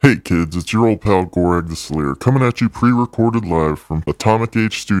Hey kids, it's your old pal Gorag the Slayer coming at you pre-recorded live from Atomic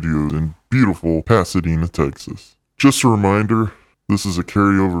Age Studios in beautiful Pasadena, Texas. Just a reminder, this is a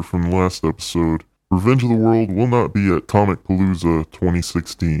carryover from the last episode. Revenge of the World will not be at Comic Palooza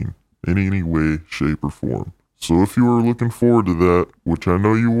 2016 in any way, shape, or form. So if you were looking forward to that, which I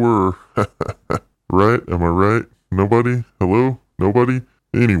know you were, right? Am I right? Nobody? Hello? Nobody?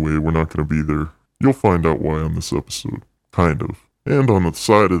 Anyway, we're not going to be there. You'll find out why on this episode. Kind of. And on the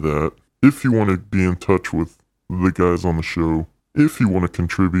side of that, if you want to be in touch with the guys on the show, if you want to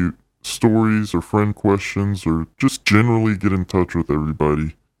contribute stories or friend questions or just generally get in touch with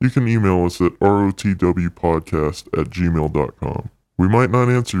everybody, you can email us at rotwpodcast@gmail.com. We might not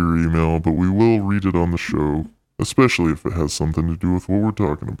answer your email, but we will read it on the show, especially if it has something to do with what we're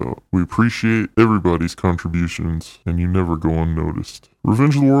talking about. We appreciate everybody's contributions, and you never go unnoticed.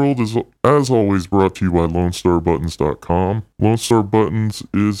 Revenge of the World is, as always, brought to you by LoneStarButtons.com. Lone Star Buttons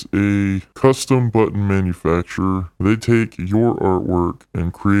is a custom button manufacturer. They take your artwork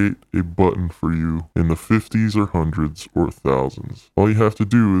and create a button for you in the 50s or 100s or thousands. All you have to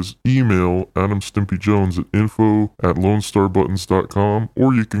do is email Adam Stimpy Jones at info@LoneStarButtons.com,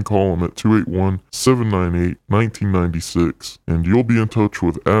 or you can call him at 281-798-1996, and you'll be in touch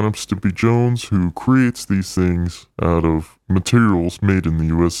with Adam Stimpy Jones, who creates these things out of materials made in the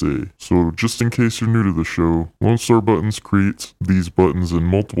USA. So just in case you're new to the show, Lone Star Buttons creates these buttons in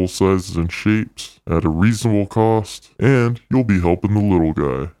multiple sizes and shapes at a reasonable cost, and you'll be helping the little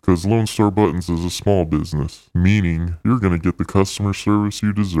guy, because Lone Star Buttons is a small business, meaning you're going to get the customer service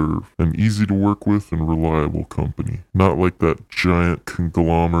you deserve, an easy to work with and reliable company. Not like that giant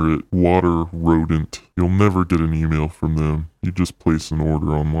conglomerate water rodent. You'll never get an email from them. You just place an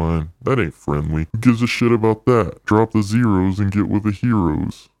order online. That ain't friendly. Who gives a shit about that? Drop the zeros and get with the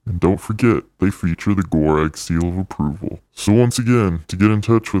heroes. And don't forget, they feature the Gorag seal of approval. So once again, to get in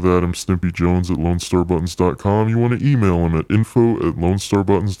touch with Adam Stimpy Jones at LoneStarButtons.com, you want to email him at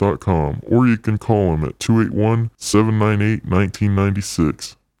info@LoneStarButtons.com, or you can call him at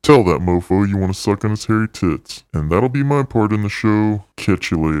 281-798-1996. Tell that mofo you want to suck on his hairy tits. And that'll be my part in the show. Catch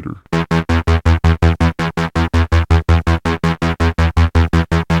you later.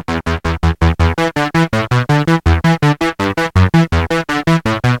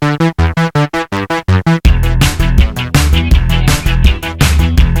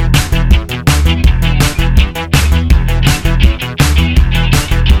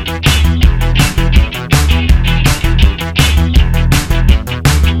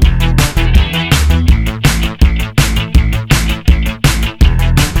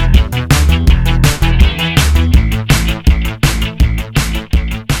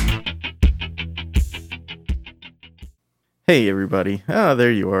 Hey everybody.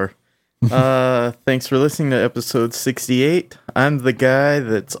 There you are. Thanks for listening to episode 68. I'm the guy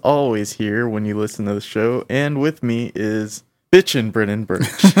that's always here when you listen to the show, and with me is Bitchin Brennan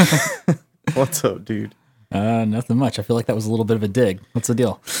Burch. What's up, dude? Nothing much. I feel like that was a little bit of a dig. What's the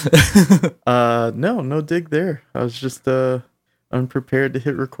deal? No dig there. I was just unprepared to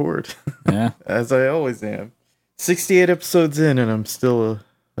hit record. Yeah. As I always am. 68 episodes in, and I'm still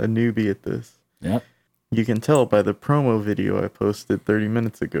a newbie at this. Yep. You can tell by the promo video I posted 30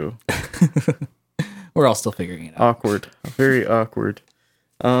 minutes ago. We're all still figuring it out. Awkward. Very awkward.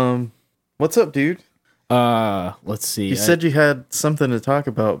 What's up, dude? Let's see. You said you had something to talk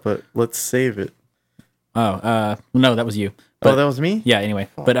about, but let's save it. No, that was you. But, that was me? Yeah, anyway.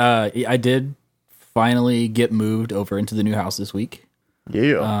 But I did finally get moved over into the new house this week.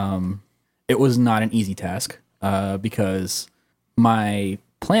 Yeah. It was not an easy task because my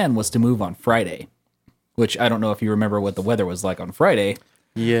plan was to move on Friday. Which I don't know if you remember what the weather was like on Friday.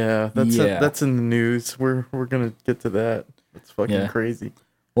 Yeah, that's in the news. We're gonna get to that. It's fucking crazy.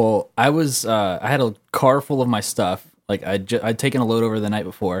 Well, I had a car full of my stuff. Like I'd taken a load over the night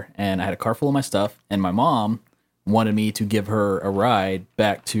before, and I had a car full of my stuff. And my mom wanted me to give her a ride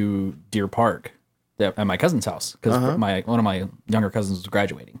back to Deer Park at my cousin's house because one of my younger cousins was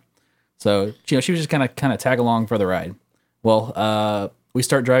graduating. So she was just kind of tag along for the ride. Well, we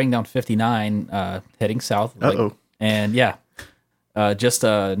start driving down 59, heading south. And just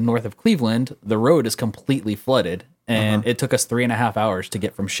north of Cleveland, the road is completely flooded. And it took us 3.5 hours to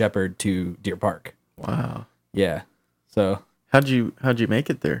get from Shepherd to Deer Park. Wow. Yeah. So how'd you make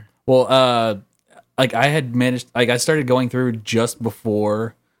it there? Well, like I had managed, like I started going through just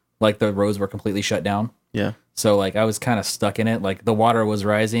before like the roads were completely shut down. Yeah. So like I was kind of stuck in it. Like the water was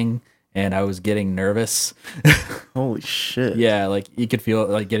rising and I was getting nervous. Holy shit. Yeah, like you could feel it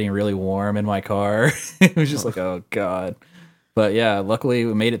like getting really warm in my car. It was just like, oh God. But yeah, luckily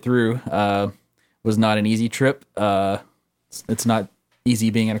we made it through. Was not an easy trip. It's not easy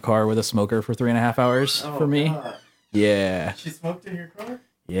being in a car with a smoker for 3.5 hours for me. God. Yeah. She smoked in your car?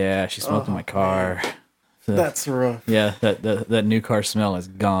 Yeah, she smoked in my car. That's rough. Yeah, that new car smell is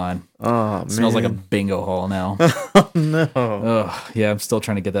gone. Oh, man. Smells like a bingo hall now. Oh, no. Oh, yeah, I'm still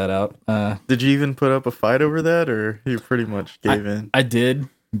trying to get that out. Did you even put up a fight over that, or you pretty much gave in? I did,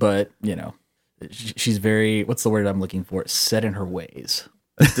 but, she's very, what's the word I'm looking for? Set in her ways.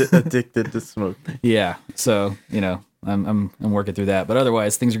 Addicted to smoke. Yeah, so, I'm working through that. But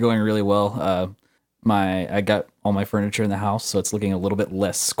otherwise, things are going really well. I got all my furniture in the house, so it's looking a little bit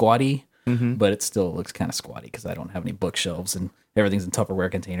less squatty, but it still looks kind of squatty because I don't have any bookshelves and everything's in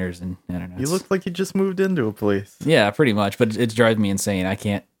Tupperware containers, and I don't know. You look like you just moved into a place. Yeah, pretty much, but it drives me insane. I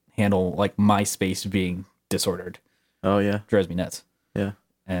can't handle like my space being disordered. Oh yeah, Drives me nuts. yeah.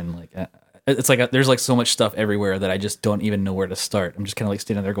 And like it's like there's like so much stuff everywhere that I just don't even know where to start. I'm just kind of like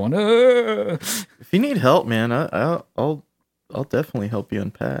standing there going, If you need help, man, I'll definitely help you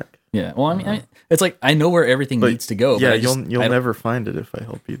unpack. Yeah. Well, I mean, it's like I know where everything needs to go. Yeah, but you'll never find it if I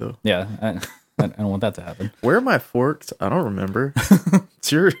help you though. Yeah, I don't want that to happen. Where are my forks? I don't remember.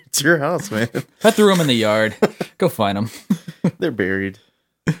 It's your house, man. I threw them in the yard. Go find them. They're buried.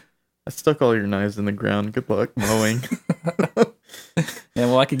 I stuck all your knives in the ground. Good luck mowing. Yeah.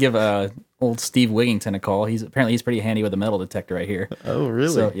 Well, I could give old Steve Wigington a call. He's pretty handy with a metal detector right here. Oh,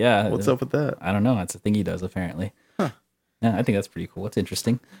 really? So, yeah. What's up with that? I don't know. That's a thing he does apparently. Huh. Yeah, I think that's pretty cool. It's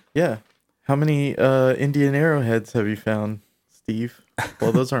interesting. Yeah. How many Indian arrowheads have you found, Steve?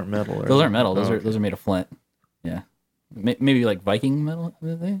 Well, those aren't metal. Those aren't metal. Those Oh, are those are made of flint. Yeah. Maybe like Viking metal.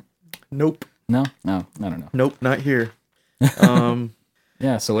 Are they? Nope. No, I don't know. Nope, not here.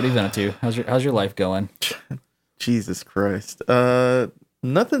 Yeah. So what have you been up to? How's your life going? Jesus Christ.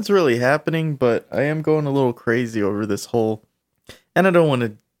 Nothing's really happening, but I am going a little crazy over this whole, and I don't want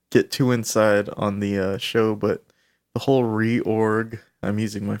to get too inside on the show, but the whole reorg, I'm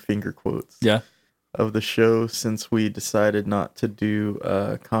using my finger quotes, Yeah. of the show since we decided not to do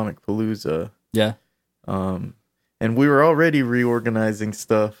Comic Palooza. Yeah. And we were already reorganizing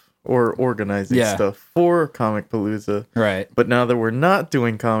stuff or organizing stuff for Comic Palooza. Right. But now that we're not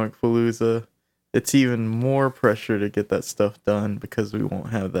doing Comic Palooza, it's even more pressure to get that stuff done because we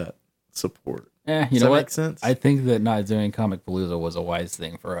won't have that support. You Does know that what? make sense? I think that not doing Comic Palooza was a wise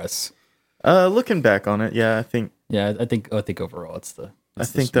thing for us. Looking back on it, yeah, I think I think overall it's the. I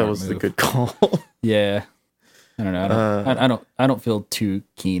think that was the good call. Yeah. I don't know. I don't feel too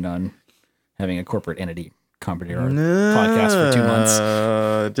keen on having a corporate entity accompany our podcast for 2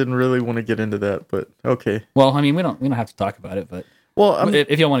 months. Didn't really want to get into that, but okay. Well, I mean, we don't have to talk about it, but Well,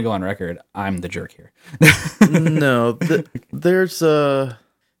 if y'all want to go on record, I'm the jerk here. no, there's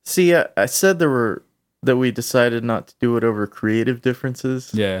See, I said that we decided not to do it over creative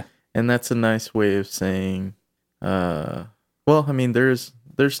differences. Yeah. And that's a nice way of saying, well, I mean, there's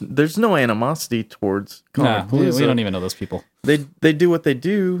no animosity towards Comic Palooza. We don't even know those people. They do what they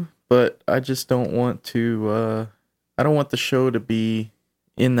do, but I just don't want to. I don't want the show to be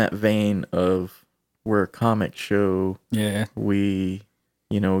in that vein of we're a comic show. Yeah. We,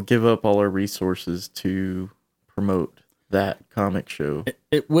 give up all our resources to promote that comic show.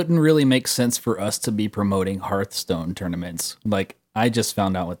 It wouldn't really make sense for us to be promoting Hearthstone tournaments. Like, I just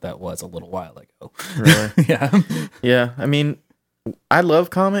found out what that was a little while ago. Really? Yeah. Yeah. I mean, I love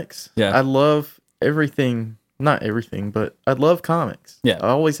comics. Yeah. I love everything. Not everything, but I love comics. Yeah. I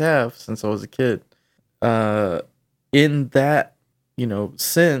always have since I was a kid. In that,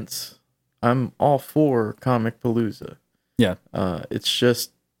 sense, I'm all for Comic Palooza. Yeah. It's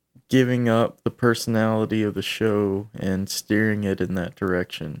just giving up the personality of the show and steering it in that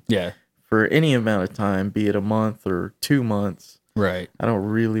direction. Yeah. For any amount of time, be it a month or 2 months. Right. I don't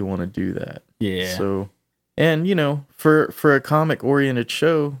really want to do that. Yeah. So, and for a comic oriented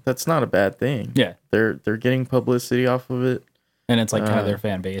show, that's not a bad thing. Yeah. They're getting publicity off of it. And it's like kind of their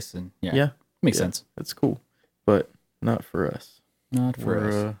fan base, and makes sense. That's cool, but not for us. Not for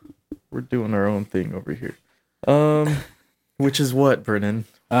us. We're doing our own thing over here. Which is what, Brennan?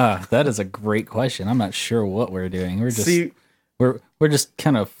 That is a great question. I'm not sure what we're doing. We're just we're just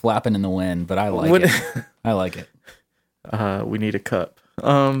kind of flapping in the wind, but I like it. I like it. We need a cup.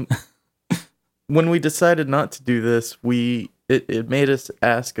 When we decided not to do this, it made us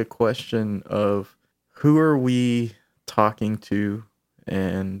ask a question of who are we talking to,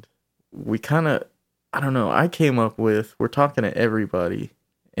 and we kind of, I don't know, I came up with we're talking to everybody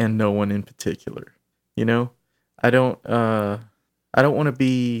and no one in particular. I don't want to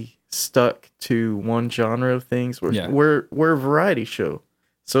be stuck to one genre of things. We're a variety show.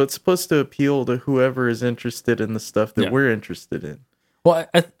 So it's supposed to appeal to whoever is interested in the stuff that we're interested in. Well,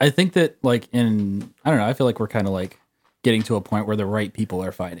 I think that, like, I don't know, I feel like we're kind of like getting to a point where the right people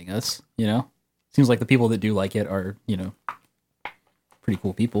are finding us, you know? Seems like the people that do like it are, pretty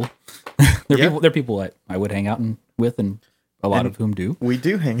cool people. They're people I would hang out with, and a lot of whom do. We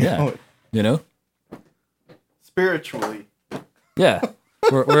do hang out. Spiritually. Yeah.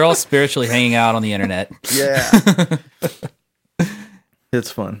 We're all spiritually hanging out on the internet. Yeah.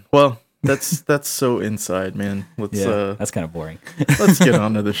 It's fun. Well, that's so inside, man. That's kind of boring. Let's get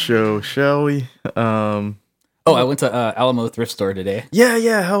on to the show, shall we? I went to Alamo thrift store today.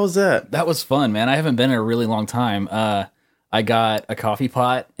 Yeah. How was that? That was fun, man. I haven't been in a really long time. I got a coffee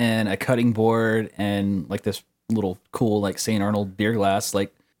pot and a cutting board and like this little cool like St. Arnold beer glass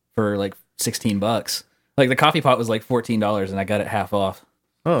like for like $16. Like the coffee pot was like $14 and I got it half off.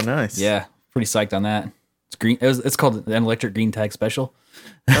 Oh, nice. Yeah, pretty psyched on that. It's green. It's called an electric green tag special.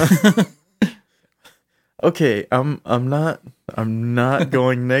 Okay, I'm not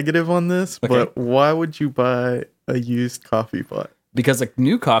going negative on this, Okay. but why would you buy a used coffee pot? Because a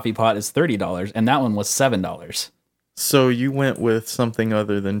new coffee pot is $30 and that one was $7. So you went with something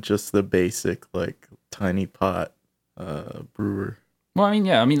other than just the basic like tiny pot brewer. Well, I mean,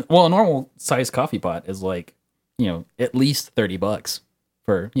 yeah, a normal size coffee pot is like, at least $30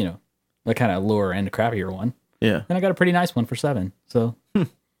 for, the kind of lower end crappier one. Yeah. And I got a pretty nice one for $7. So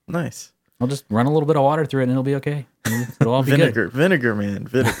Nice. I'll just run a little bit of water through it and it'll be okay. It'll all be good. Vinegar.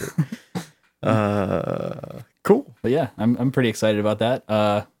 Cool. But yeah, I'm pretty excited about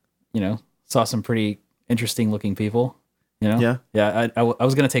that. Saw some pretty interesting looking people, Yeah. Yeah, I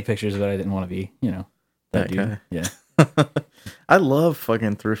was going to take pictures, but I didn't want to be, that dude. guy. Yeah. I love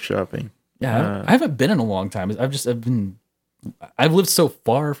fucking thrift shopping. Yeah, I haven't been in a long time. I've lived so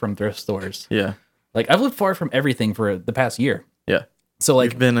far from thrift stores. Yeah. Like I've lived far from everything for the past year. Yeah. So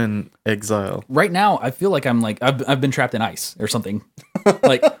like You've been in exile. right now, I feel like I'm like I've been trapped in ice or something.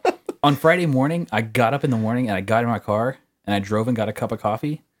 Like on Friday morning, I got up in the morning and I got in my car and I drove and got a cup of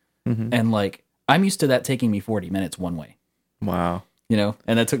coffee. Mm-hmm. And like I'm used to that taking me 40 minutes one way. Wow. And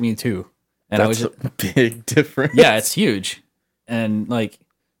that took me 2. And That's I was just, a big difference. yeah, it's huge. And like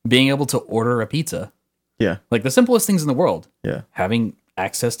being able to order a pizza, Yeah. like the simplest things in the world, Yeah. having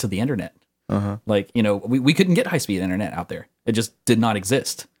access to the internet. Uh-huh. Like, we couldn't get high-speed internet out there. It just did not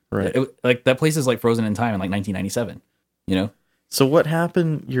exist. Right. Like that place is like frozen in time in like 1997, So what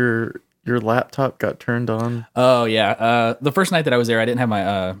happened? Your laptop got turned on? Oh yeah. The first night that I was there, I didn't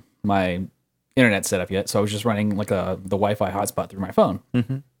have my internet set up yet. So I was just running like the Wi-Fi hotspot through my phone.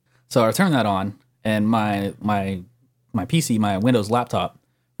 Mm-hmm. So I turned that on and my PC, my Windows laptop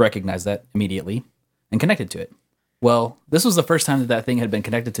recognized that immediately and connected to it. Well, this was the first time that thing had been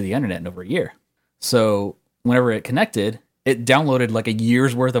connected to the internet in over a year. So whenever it connected, it downloaded like a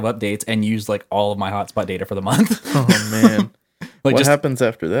year's worth of updates and used like all of my hotspot data for the month. Oh man. Like what happens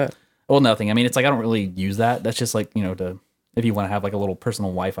after that? Well, nothing. I mean, it's like I don't really use that. That's just like, if you want to have like a little personal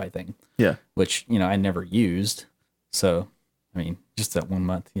Wi-Fi thing. Yeah. Which, I never used. So, I mean, just that 1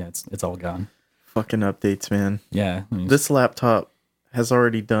 month, yeah, it's all gone. Fucking updates, man. Yeah. I mean, This laptop has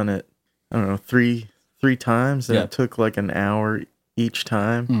already done it, I don't know, three times, and Yeah. it took like an hour each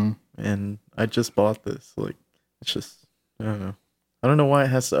time. Mhm. And I just bought this. Like, it's just, I don't know. I don't know why it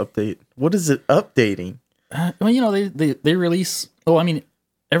has to update. What is it updating? well, they release. Oh, I mean,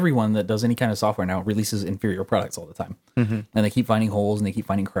 everyone that does any kind of software now releases inferior products all the time, Mm-hmm. and they keep finding holes and they keep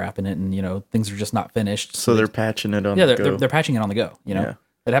finding crap in it, and things are just not finished. So they're patching it on yeah, the go. they're patching it on the go. Yeah.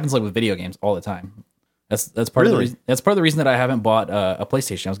 It happens like with video games all the time. That's part of the Really? reason. That's part of the reason that I haven't bought a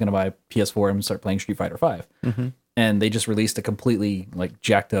PlayStation. I was going to buy a PS4 and start playing Street Fighter 5, Mm-hmm. and they just released a completely like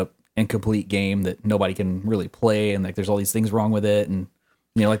jacked up, incomplete game that nobody can really play, and like there's all these things wrong with it, and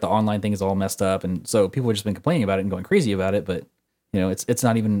like the online thing is all messed up, and so people have just been complaining about it and going crazy about it. But it's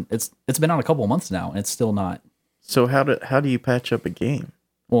not even it's been on a couple of months now, and it's still not. So how do you patch up a game?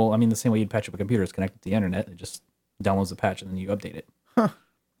 Well, I mean, the same way you'd patch up a computer is connected to the internet. It just downloads the patch and then you update it. Huh.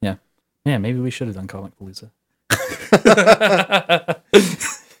 Yeah. Yeah, maybe we should have done Comic Palooza.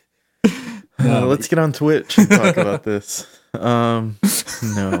 Let's get on Twitch and talk about this. No,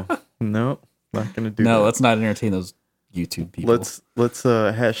 not gonna do that. No, let's not entertain those YouTube people. Let's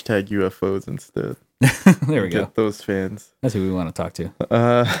hashtag UFOs instead. There we go. Get those fans. That's who we want to talk to.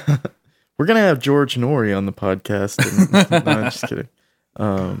 We're gonna have George Norrie on the podcast. And, no, I'm just kidding.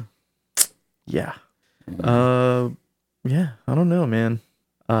 Yeah. Yeah. I don't know, man.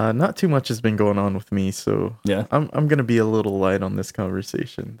 Not too much has been going on with me, so Yeah. I'm gonna be a little light on this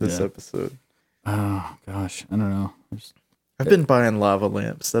conversation, this Yeah. episode. Oh gosh, I don't know. I've been buying lava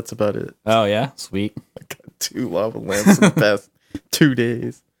lamps. That's about it. Oh yeah, sweet. I got 2 lava lamps in the past 2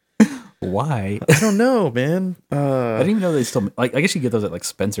 days. Why? I don't know, man. I didn't even know they still like. I guess you get those at like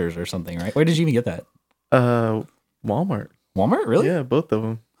Spencer's or something, right? Where did you even get that? Walmart. Walmart, really? Yeah, both of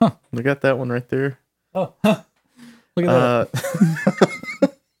them. Huh. They got that one right there. Oh, huh. Look at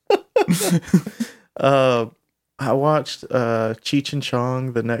that. I watched Cheech and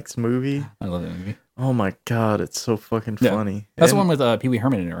Chong, the next movie. I love that movie. Oh my god, it's so fucking Yeah. funny. That's the one with Pee Wee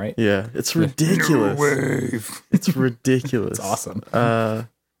Herman in it, right? Yeah, it's ridiculous. Wave. It's ridiculous. It's awesome.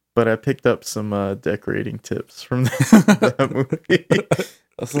 But I picked up some decorating tips from that movie.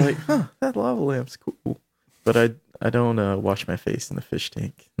 I was like, huh, that lava lamp's cool. But I don't wash my face in the fish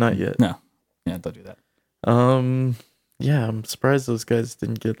tank. Not yet. No. Yeah, don't do that. Yeah, I'm surprised those guys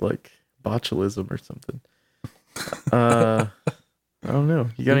didn't get like botulism or something. I don't know.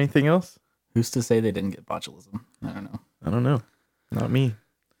 You got anything else? Who's to say they didn't get botulism? I don't know. Not me.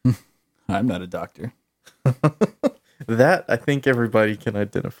 I'm not a doctor. That I think everybody can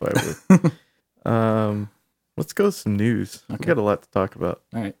identify with. Let's go with some news. Okay. We got a lot to talk about.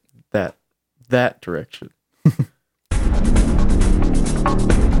 All right. that direction.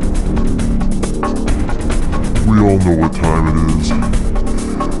 We all know what time it is.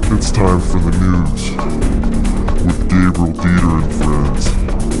 It's time for the news with Gabriel Dieter and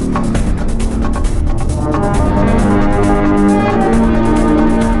friends.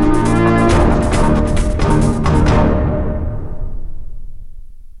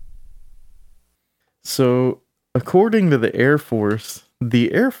 So, according to the Air Force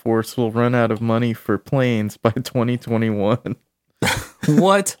will run out of money for planes by 2021.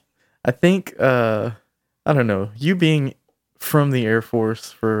 What? I think, I don't know, you being from the Air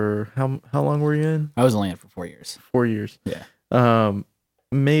Force for how long were you in? I was only in for 4 years. 4 years. Yeah.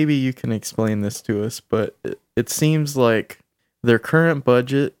 Maybe you can explain this to us, but it seems like their current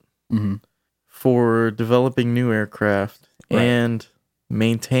budget Mm-hmm. for developing new aircraft Right. and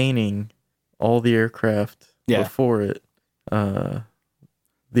maintaining all the aircraft Yeah. before it, the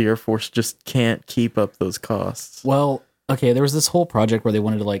Air Force just can't keep up those costs. Well, okay, there was this whole project where they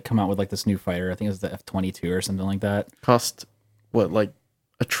wanted to like come out with like this new fighter. I think it was the F-22 or something like that. Cost what, like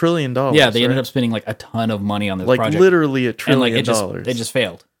 $1 trillion? Yeah, they ended right? up spending like a ton of money on this like project. literally $1 and trillion. like it just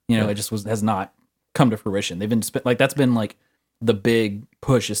failed. You know, Yeah. it just has not come to fruition. They've been like that's been like the big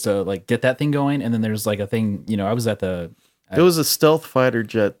push is to like get that thing going, and then there's like a thing. You know, I was at the It was a stealth fighter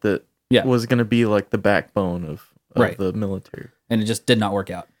jet that Yeah. was going to be like the backbone of Right. the military. and it just did not work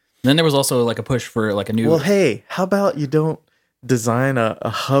out. And then there was also like a push for like a new. Well, hey, how about you don't design a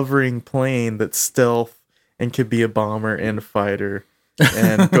hovering plane that's stealth and could be a bomber and a fighter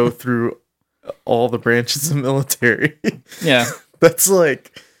and go through all the branches of military? Yeah. That's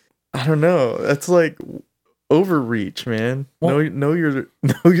like, I don't know. That's like overreach, man. Well- know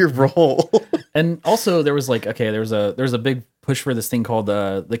your role. And also there was like there was a big push for this thing called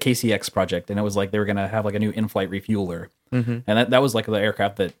the KCX project, and it was like they were gonna have like a new in-flight refueler, Mhm. and that was like the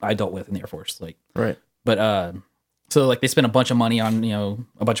aircraft that I dealt with in the Air Force, like. Right. But so like they spent a bunch of money on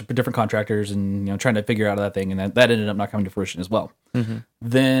a bunch of different contractors and trying to figure out that thing, and that ended up not coming to fruition as well. Mhm.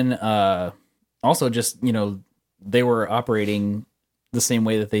 Then also just they were operating the same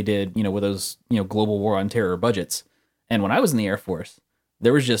way that they did with those global war on terror budgets. And when I was in the Air Force,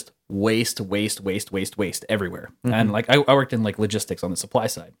 there was just waste everywhere. And like I worked in like logistics on the supply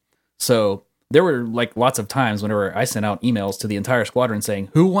side, so there were like lots of times whenever I sent out emails to the entire squadron saying,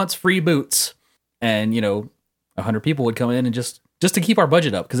 "Who wants free boots?" And 100 people would come in and just to keep our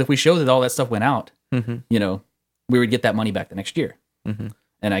budget up, because if we showed that all that stuff went out, Mhm. we would get that money back the next year. Mhm.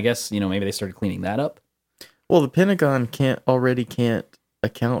 And I guess maybe they started cleaning that up. Well, the Pentagon can't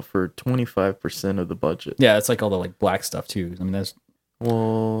account for 25% of the budget. Yeah, it's like all the like black stuff too. I mean, that's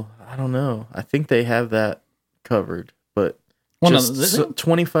Well, I don't know. I think they have that covered, but Well, no, just they-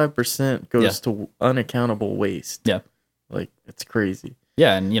 25% goes to unaccountable waste. Yeah. Like, it's crazy.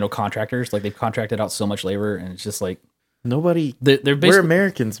 yeah, and contractors, like they've contracted out so much labor, and it's just like Nobody, they're we're basically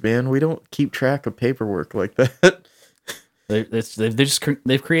Americans, man. We don't keep track of paperwork like that.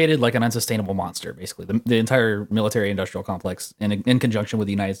 they've created like an unsustainable monster. Basically, the entire military industrial complex, in conjunction with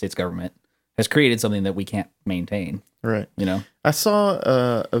the United States government, has created something that we can't maintain. Right. I saw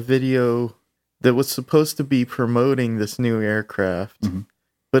a video that was supposed to be promoting this new aircraft, Mhm.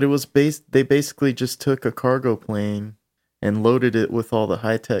 but it was they basically just took a cargo plane and loaded it with all the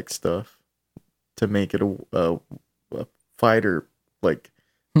high-tech stuff to make it a fighter. Like,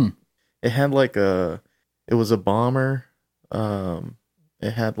 it had like it was a bomber.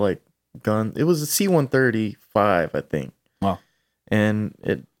 It had like gun. It was a C-135, I think. Wow. And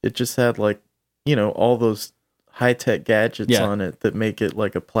it just had like, all those high-tech gadgets Yeah. on it that make it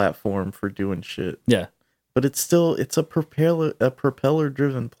like a platform for doing shit. Yeah. But it's a propeller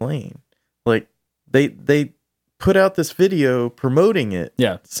driven plane. Like they put out this video promoting it,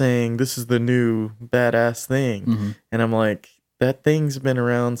 Yeah. saying this is the new badass thing. Mhm. And I'm like, that thing's been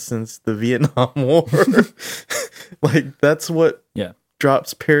around since the Vietnam War. Like, that's what Yeah.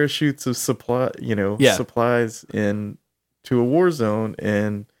 drops parachutes of supply, Yeah. supplies in to a war zone,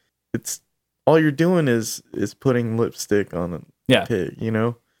 and it's all you're doing is putting lipstick on a Yeah. pig, I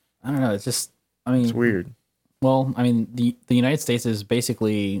don't know. It's just, I mean, It's weird. Well, I mean, the United States is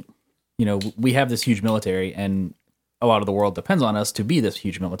basically, we have this huge military, and a lot of the world depends on us to be this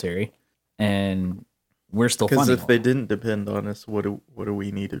huge military, and we're still Because funding. if they didn't depend on us, what are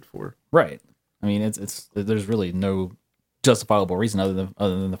we needed for? Right. I mean, it's there's really no justifiable reason other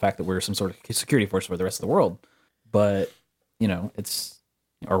than the fact that we're some sort of security force for the rest of the world. But it's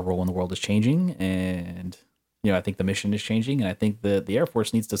our role in the world is changing, and I think the mission is changing, and I think the Air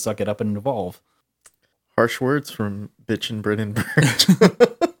Force needs to suck it up and evolve. Harsh words from Bitchin Brennan Burch.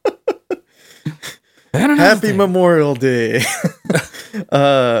 Happy Happy Memorial Day.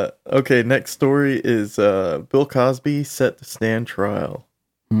 Okay, next story is Bill Cosby set to stand trial.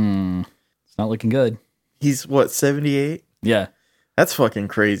 It's not looking good. He's what, 78? Yeah. That's fucking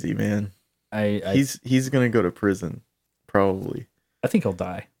crazy, man. He's gonna go to prison, probably. I think he'll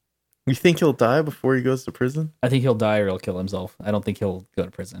die. You think he'll die before he goes to prison? I think he'll die or he'll kill himself. I don't think he'll go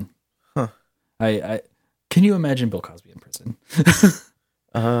to prison. Huh. I can you imagine Bill Cosby in prison?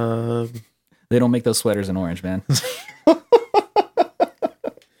 They don't make those sweaters in orange, man.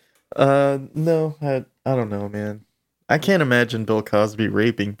 No, I don't know, man. I can't imagine Bill Cosby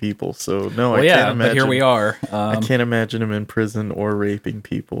raping people, so no, Well, I can't imagine. but here we are. I can't imagine him in prison or raping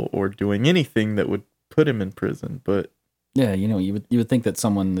people or doing anything that would put him in prison. But yeah, you would think that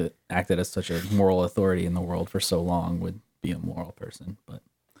someone that acted as such a moral authority in the world for so long would be a moral person, but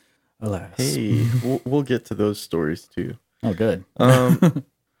alas. hey, we'll get to those stories too. Oh, good.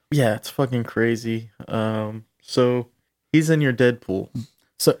 Yeah, it's fucking crazy. So he's in your Deadpool.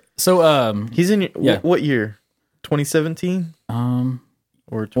 So He's in your yeah. what year? 2017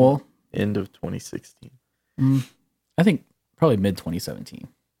 or end of 2016? I think probably mid 2017,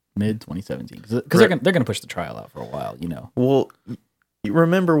 because Right. they're gonna push the trial out for a while, Well, you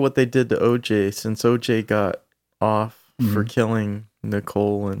remember what they did to OJ since OJ got off for killing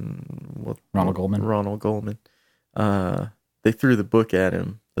Nicole and Ronald Goldman. Ronald Goldman. They threw the book at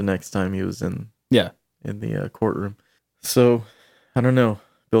him the next time he was in the courtroom. So I don't know.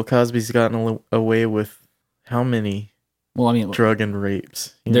 Bill Cosby's gotten away with how many? Well, I mean, drug and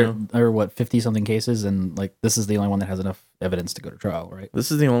rapes. There are what 50 something cases, and like this is the only one that has enough evidence to go to trial, right? This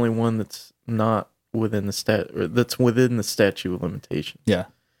is the only one that's not within the that's within the statute of limitations. Yeah.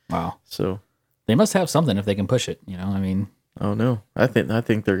 Wow. So they must have something if they can push it. I mean, oh no, I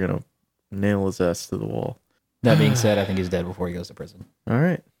think they're gonna nail his ass to the wall. That being said, I think he's dead before he goes to prison. All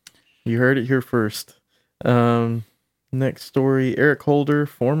right, you heard it here first. Next story: Eric Holder,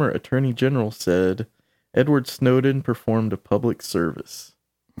 former Attorney General, said Edward Snowden performed a public service.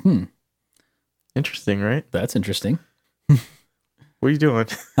 Interesting, right? That's interesting. What are you doing?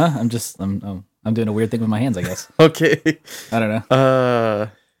 Huh? I'm doing a weird thing with my hands, I guess. Okay. I don't know.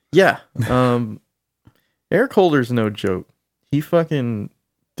 Yeah. Eric Holder's no joke. He fucking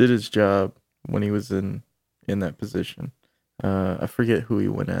did his job when he was in that position. I forget who he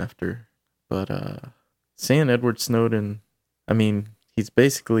went after, but saying Edward Snowden, I mean, he's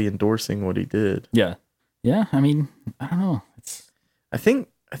basically endorsing what he did. Yeah. Yeah, I mean, I don't know. I think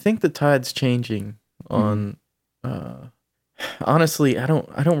the tide's changing on honestly, I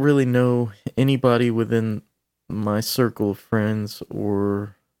don't really know anybody within my circle of friends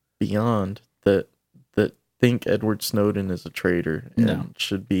or beyond that think Edward Snowden is a traitor and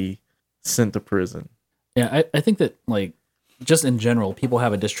should be sent to prison. Yeah, I think that, like, just in general, people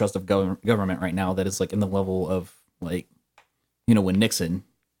have a distrust of government right now that is, like, in the level of, like, when Nixon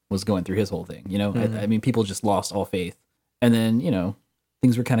was going through his whole thing, I mean, people just lost all faith. And then,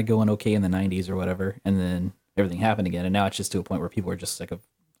 things were kind of going okay in the 90s or whatever, and then everything happened again, and now it's just to a point where people are just sick of,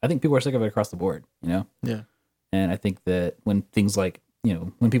 I think people are sick of it across the board, Yeah. And I think that when things like,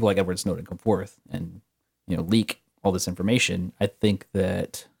 when people like Edward Snowden come forth and, leak all this information, I think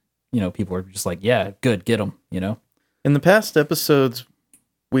that, people are just like, yeah, good, get them, In the past episodes,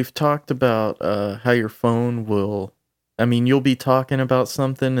 we've talked about how your phone will, I mean, you'll be talking about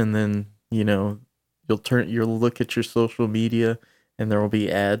something and then, you'll look at your social media and there will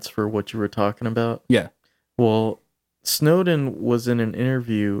be ads for what you were talking about. Yeah. Well, Snowden was in an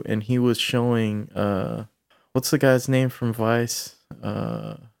interview and he was showing, what's the guy's name from Vice?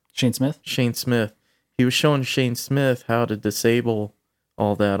 Shane Smith? Shane Smith. He was showing Shane Smith how to disable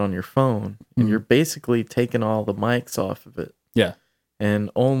all that on your phone. And you're basically taking all the mics off of it. Yeah. and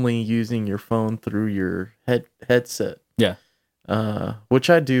only using your phone through your headset. Yeah. Which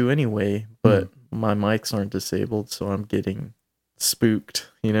I do anyway, but my mics aren't disabled, so I'm getting spooked,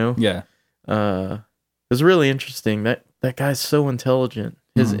 you know? Yeah. It was really interesting. That guy's so intelligent.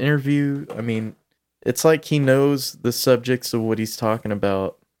 His interview, I mean, it's like he knows the subjects of what he's talking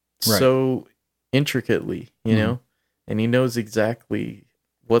about so intricately, you know? And he knows exactly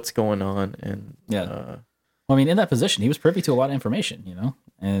what's going on. And well, I mean, in that position, he was privy to a lot of information, you know?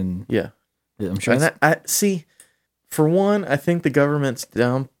 And yeah. I'm sure And I see, for one, I think the government's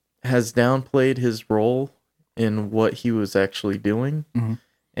has downplayed his role in what he was actually doing.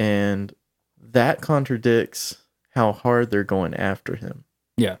 And that contradicts how hard they're going after him.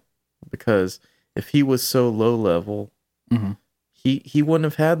 Yeah. Because if he was so low level, he wouldn't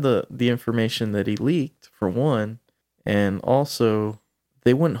have had the information that he leaked, for one, and also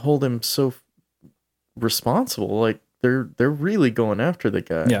they wouldn't hold him so responsible. Like they're really going after the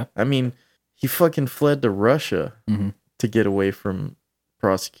guy. Yeah. I mean, he fucking fled to Russia to get away from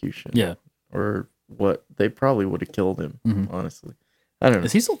prosecution. Yeah. Or what, they probably would have killed him, honestly. I don't know.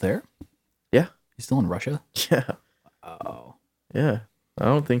 Is he still there? Yeah. He's still in Russia? Yeah. Oh. Yeah. I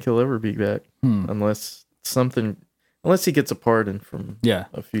don't think he'll ever be back unless he gets a pardon from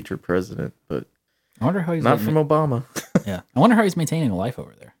a future president, but I wonder how he's not from Obama. Yeah. I wonder how he's maintaining a life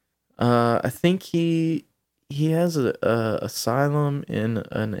over there. I think he has a asylum in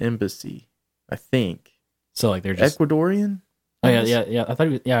an embassy, I think. So like they're just Ecuadorian? Oh yeah. I thought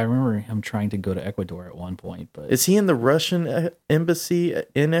I remember him trying to go to Ecuador at one point, but Is he in the Russian embassy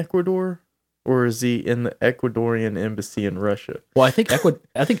in Ecuador? Or is he in the Ecuadorian embassy in Russia? well, I think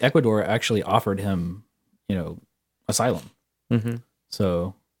Ecuador actually offered him, asylum.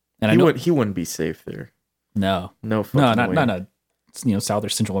 So, and He wouldn't be safe there. No fucking way. not a South or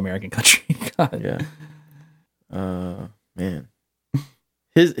Central American country. God. Yeah. Man,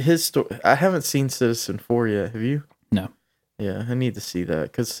 his story. I haven't seen Citizen 4 yet. Have you? No. Yeah, I need to see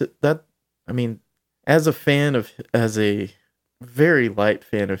that because I mean, as a very light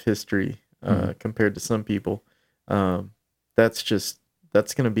fan of history. Compared to some people, that's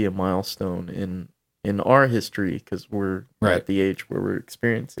going to be a milestone in our history because we're at the age where we're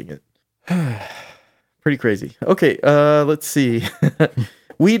experiencing it. Pretty crazy. Okay, let's see.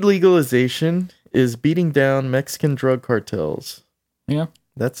 Weed legalization is beating down Mexican drug cartels. Yeah,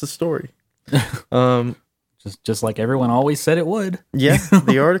 that's the story. Just like everyone always said it would. Yeah,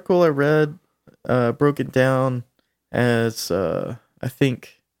 the article I read broke it down as I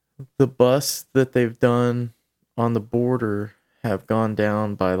think. The busts that they've done on the border have gone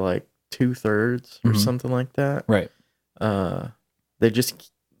down by like 2/3 or something like that. Right. They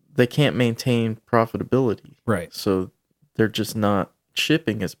can't maintain profitability. Right. So they're just not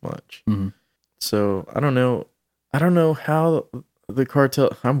shipping as much. So I don't know how the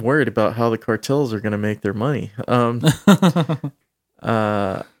cartel. I'm worried about how the cartels are going to make their money. I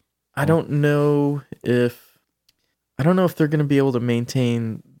don't know if they're going to be able to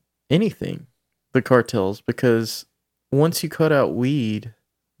maintain anything, the cartels, because once you cut out weed,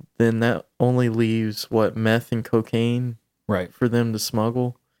 then that only leaves meth and cocaine for them to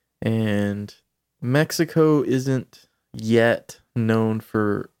smuggle. And Mexico isn't yet known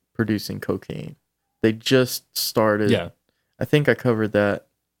for producing cocaine. They just started. Yeah. I think I covered that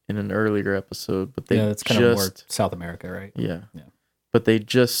in an earlier episode, but it's kind of more South America, right? Yeah. But they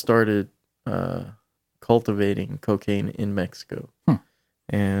just started cultivating cocaine in Mexico.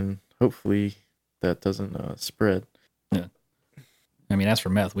 And hopefully that doesn't spread. Yeah. I mean, as for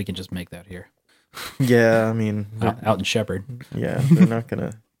meth, we can just make that here. Yeah, I mean, out in Shepherd. Yeah, they're not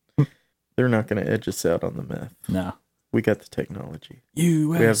gonna edge us out on the meth. No, we got the technology.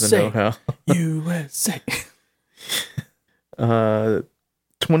 USA. We have the know-how. USA.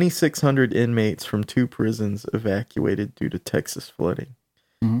 2,600 inmates from 2 prisons evacuated due to Texas flooding.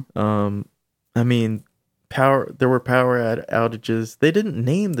 I mean. There were power outages. They didn't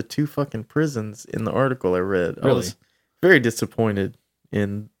name the 2 fucking prisons in the article I read. Really? I was very disappointed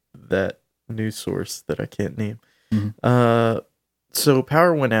in that news source that I can't name. So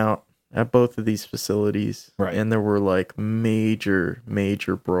power went out at both of these facilities, and there were like major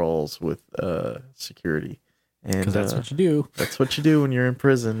brawls with security. Because that's what you do. That's what you do when you're in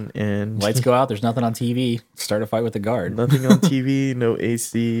prison. And lights go out. There's nothing on TV. Start a fight with the guard. Nothing on TV. No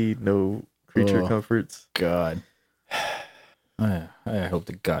AC. No creature comforts. God. I hope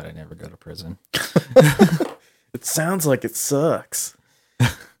to God I never go to prison. It sounds like it sucks.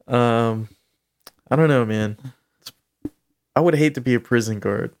 I don't know, man. I would hate to be a prison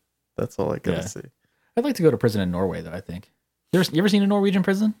guard. That's all I gotta say. I'd like to go to prison in Norway, though, I think. You ever seen a Norwegian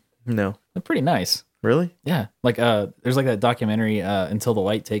prison? No. They're pretty nice. Really? Yeah, like there's like that documentary Until the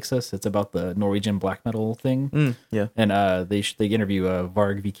Light Takes Us. It's about the Norwegian black metal thing. Yeah. And they interview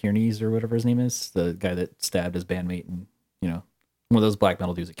Varg Vikernes or whatever his name is, the guy that stabbed his bandmate, and one of those black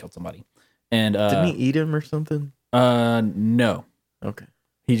metal dudes that killed somebody. And Didn't he eat him or something? no, Okay.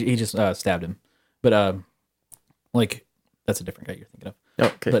 he just stabbed him. But like that's a different guy you're thinking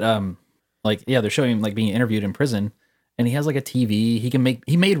of. Okay. But like yeah, they're showing him like being interviewed in prison, and he has like a TV.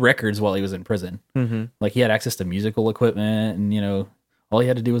 He made records while he was in prison. Mm-hmm. Like he had access to musical equipment, and all he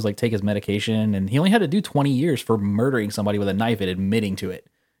had to do was like take his medication, and he only had to do 20 years for murdering somebody with a knife and admitting to it.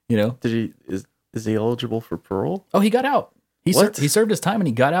 Is he eligible for parole? Oh, he got out. He What? served his time and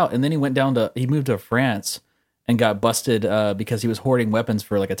he got out, and then he moved to France and got busted because he was hoarding weapons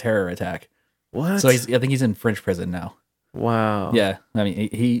for like a terror attack. What? So I think he's in French prison now. Wow. Yeah, I mean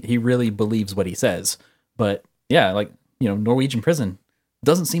he really believes what he says, but yeah, like Norwegian prison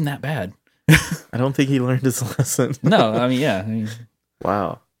doesn't seem that bad. I don't think he learned his lesson. No, I mean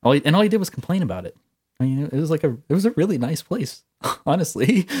Wow. all he did was complain about it. I mean, it was a really nice place,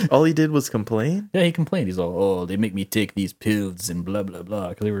 honestly. All he did was complain? Yeah, he complained. He's all, oh, they make me take these pills and blah blah blah,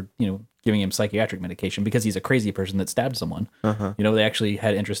 because they were giving him psychiatric medication because he's a crazy person that stabbed someone. Uh-huh. They actually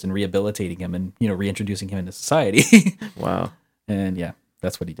had interest in rehabilitating him and reintroducing him into society. Wow. And yeah,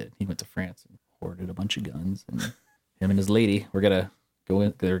 that's what he did. He went to France and hoarded a bunch of guns, and him and his lady were gonna go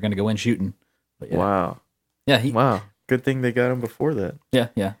in. They're gonna go in shooting. But yeah. Wow. Yeah. Wow. Good thing they got him before that. Yeah.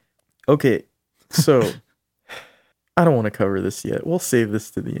 Yeah. Okay. So I don't want to cover this yet. We'll save this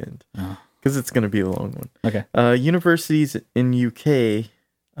to the end because it's going to be a long one. Okay. Universities in UK,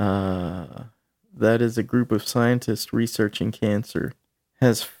 that is a group of scientists researching cancer,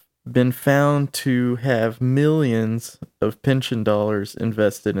 has been found to have millions of pension dollars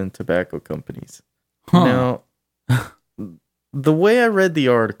invested in tobacco companies. Huh. Now, the way I read the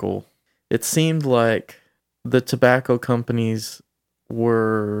article, it seemed like the tobacco companies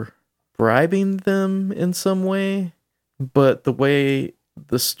were bribing them in some way, but the way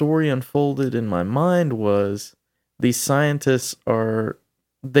the story unfolded in my mind was these scientists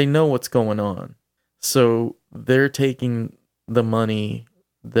they know what's going on. So they're taking the money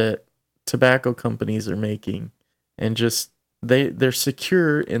that tobacco companies are making and just they're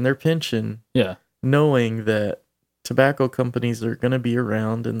secure in their pension, Yeah. knowing that tobacco companies are going to be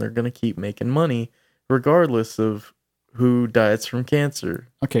around and they're going to keep making money regardless of who dies from cancer.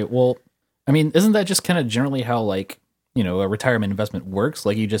 Okay. Well, I mean, isn't that just kind of generally how like a retirement investment works?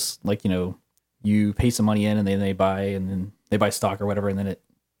 Like you just you pay some money in and then they buy stock or whatever, and then it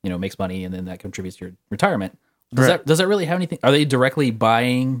makes money, and then that contributes to your retirement. Does that really have anything? Are they directly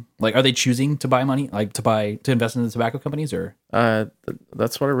buying? Like, are they choosing to buy money, like to invest in the tobacco companies, or?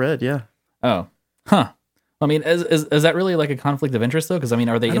 That's what I read. Yeah. Oh, huh. I mean, is that really like a conflict of interest though? Because I mean,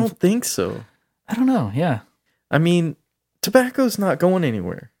 are they? I don't think so. I don't know. Yeah. I mean, tobacco's not going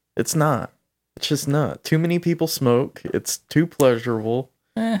anywhere. It's not. It's just not. Too many people smoke. It's too pleasurable.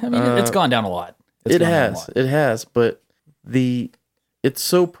 I mean, it's gone down a lot. It has, but it's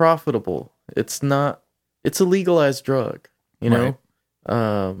so profitable. It's not. It's a legalized drug, Right.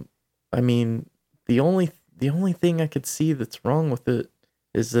 I mean, the only thing I could see that's wrong with it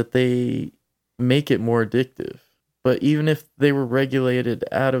is that they make it more addictive. But even if they were regulated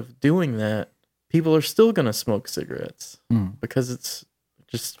out of doing that, people are still gonna smoke cigarettes because it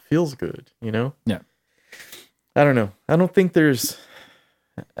just feels good, Yeah. I don't know. I don't think there's,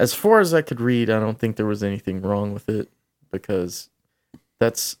 as far as I could read, I don't think there was anything wrong with it because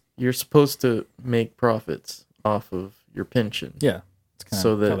you're supposed to make profits off of your pension. Yeah.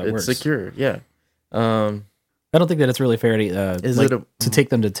 So that it's works. secure. Yeah. I don't think that it's really fair to to take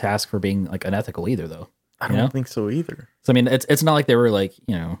them to task for being like unethical either, though. I don't think so either. So I mean, it's not like they were like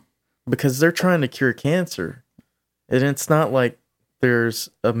because they're trying to cure cancer, and it's not like there's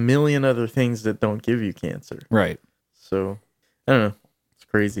a million other things that don't give you cancer. right. So I don't know. It's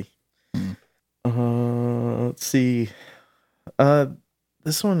crazy. Let's see.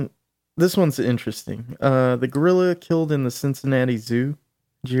 This one's interesting. The gorilla killed in the Cincinnati Zoo.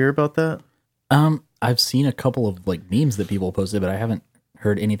 Did you hear about that? I've seen a couple of like memes that people posted, but I haven't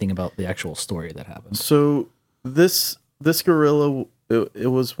heard anything about the actual story that happened. So this gorilla,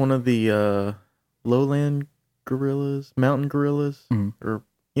 it was one of the lowland gorillas, mountain gorillas, or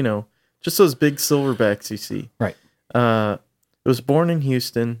just those big silverbacks you see. Right. It was born in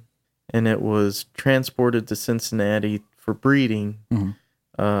Houston, and it was transported to Cincinnati for breeding.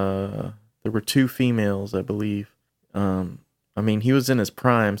 There were 2 females, I believe. I mean, he was in his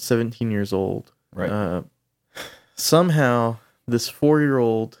prime, 17 years old. Right. Somehow, this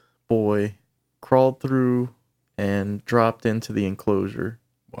 4-year-old boy crawled through and dropped into the enclosure.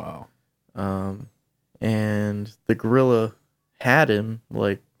 Wow. and the gorilla had him.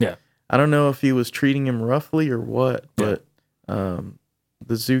 Like, Yeah. I don't know if he was treating him roughly or what, but the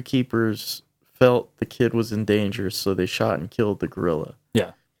zookeepers felt the kid was in danger, so they shot and killed the gorilla.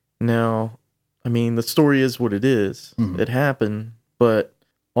 Yeah. Now, I mean, the story is what it is. Mhm. It happened, but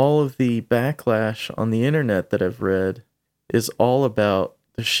all of the backlash on the internet that I've read is all about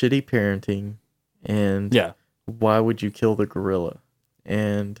the shitty parenting and Yeah. why would you kill the gorilla?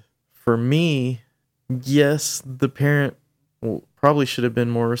 And for me, yes, the parent probably should have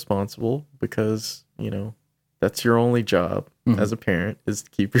been more responsible because, that's your only job as a parent is to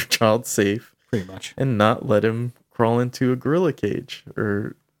keep your child safe Pretty much. and not let him crawl into a gorilla cage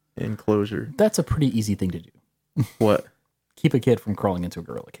or enclosure. That's a pretty easy thing to do. What? Keep a kid from crawling into a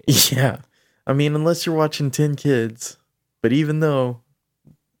gorilla cage. Yeah. I mean, unless you're watching 10 kids, but even though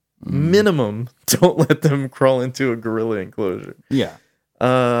minimum, don't let them crawl into a gorilla enclosure. Yeah.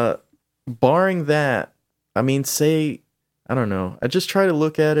 Barring that, I mean, I don't know. I just try to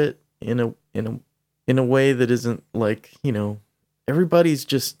look at it in a way that isn't like, everybody's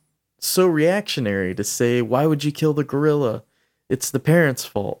just so reactionary to say, why would you kill the gorilla? It's the parent's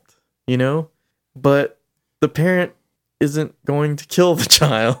fault, But the parent isn't going to kill the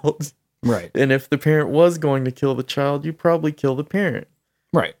child. Right. And if the parent was going to kill the child, you'd probably kill the parent.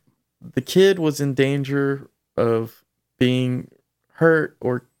 Right. The kid was in danger of being hurt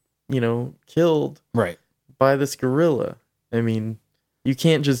or, killed Right. by this gorilla. I mean, you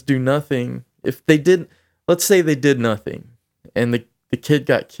can't just do nothing. If they did, let's say they did nothing and the kid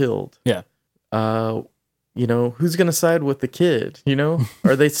got killed. Yeah. Who's going to side with the kid?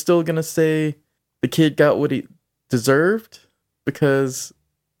 Are they still going to say the kid got what he deserved because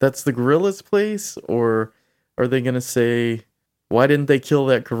that's the gorilla's place? Or are they going to say, why didn't they kill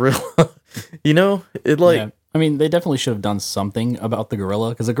that gorilla? Yeah. I mean, they definitely should have done something about the gorilla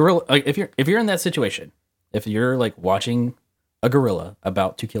because a gorilla, like if you're in that situation, if you're like watching a gorilla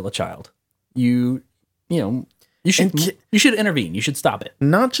about to kill a child, you should intervene. You should stop it.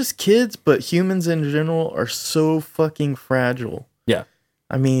 Not just kids, but humans in general are so fucking fragile. Yeah.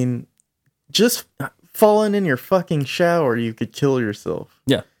 I mean, just falling in your fucking shower, you could kill yourself.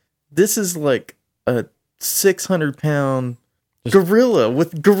 Yeah. This is like a 600-pound gorilla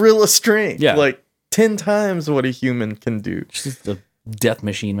with gorilla strength. Yeah. Like 10 times what a human can do. It's just a death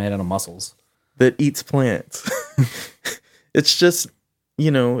machine made out of muscles that eats plants. It's just,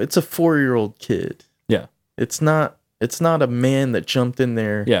 it's a 4-year-old kid. Yeah. It's not a man that jumped in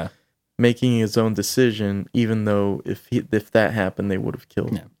there. Yeah. Making his own decision, even though if that happened, they would have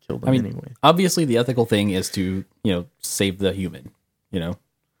killed him anyway. Obviously, the ethical thing is to save the human.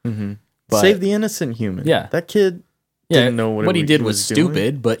 Mm-hmm. But, save the innocent human. Yeah, that kid didn't know what he did was doing.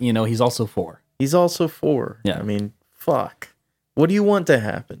 stupid. But he's also 4. He's also 4. Yeah, I mean, fuck. What do you want to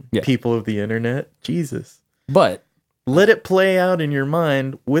happen, people of the internet? Jesus. But let it play out in your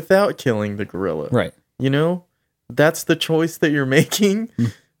mind without killing the gorilla. Right. That's the choice that you're making.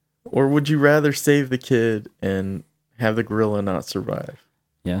 Or would you rather save the kid and have the gorilla not survive?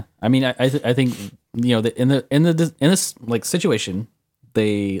 Yeah, I mean, I think in this like situation,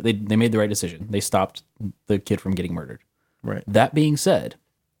 they made the right decision. They stopped the kid from getting murdered. Right. That being said,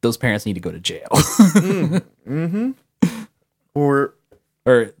 those parents need to go to jail. Mm-hmm. Or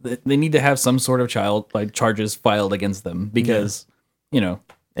they need to have some sort of charges filed against them because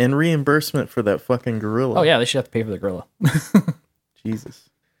and reimbursement for that fucking gorilla. Oh yeah, they should have to pay for the gorilla. Jesus.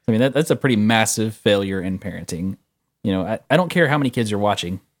 I mean, that's a pretty massive failure in parenting. I don't care how many kids you're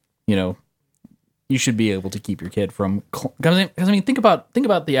watching. You should be able to keep your kid from. Because I mean, think about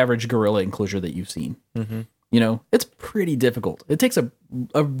the average gorilla enclosure that you've seen. Mm-hmm. It's pretty difficult. It takes a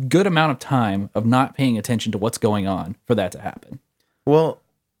good amount of time of not paying attention to what's going on for that to happen. Well,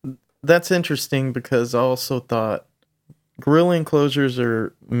 that's interesting because I also thought gorilla enclosures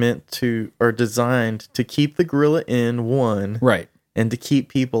are designed to keep the gorilla in, 1, right, and to keep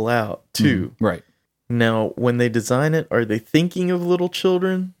people out, 2. Right. Now, when they design it, are they thinking of little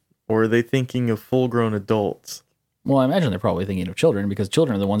children or are they thinking of full-grown adults? Well, I imagine they're probably thinking of children because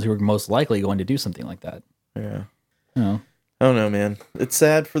children are the ones who are most likely going to do something like that. Yeah. I don't know, man. It's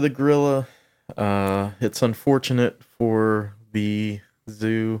sad for the gorilla. It's unfortunate for the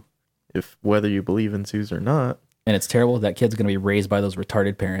zoo, whether you believe in zoos or not. And it's terrible that kid's going to be raised by those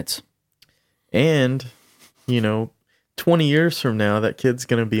retarded parents. And, 20 years from now, that kid's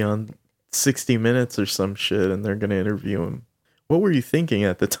going to be on 60 Minutes or some shit, and they're going to interview him. What were you thinking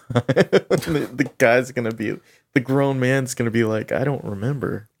at the time? The grown man's going to be like, I don't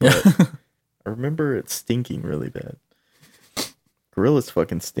remember. But I remember it stinking really bad. Gorillas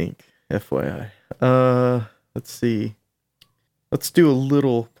fucking stink, FYI. Let's see. Let's do a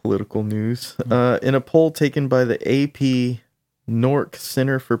little political news. In a poll taken by the AP Nork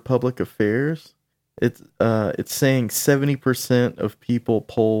Center for Public Affairs, it's saying 70% of people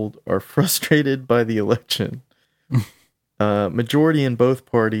polled are frustrated by the election. Majority in both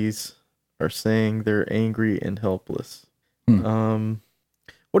parties are saying they're angry and helpless.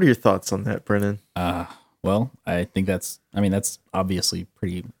 What are your thoughts on that, Brennan? Well, I think that's obviously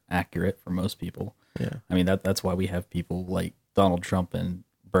pretty accurate for most people. Yeah. I mean, that's why we have people like Donald Trump and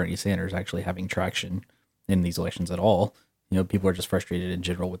Bernie Sanders actually having traction in these elections at all. You know, people are just frustrated in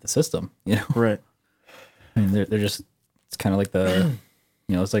general with the system, you know? Right. I mean, they're just, it's kind of like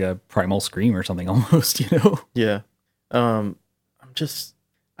it's like a primal scream or something almost, you know? Yeah. I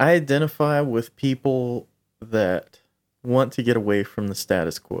identify with people that want to get away from the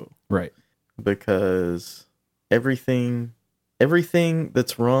status quo. Right. Because everything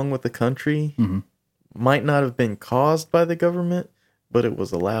that's wrong with the country might not have been caused by the government, but it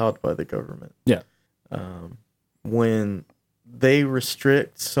was allowed by the government. Yeah. When they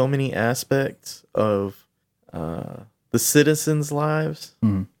restrict so many aspects of the citizens' lives,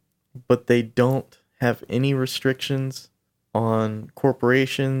 but they don't have any restrictions on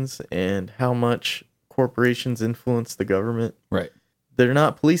corporations and how much corporations influence the government. Right. They're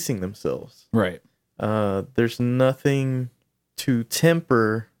not policing themselves. Right. There's nothing to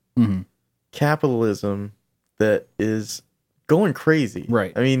temper capitalism that is going crazy.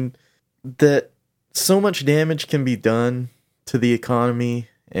 Right. I mean, that so much damage can be done to the economy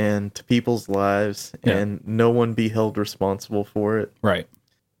and to people's lives, and no one be held responsible for it. Right.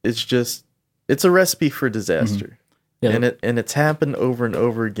 It's a recipe for disaster. Yeah. And it's happened over and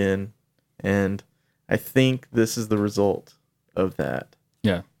over again, and I think this is the result of that.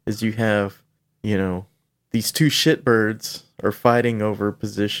 Yeah. Is you have, these two shitbirds are fighting over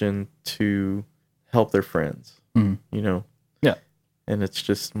position to help their friends. Yeah. And it's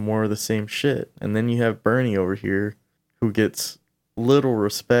just more of the same shit. And then you have Bernie over here who gets little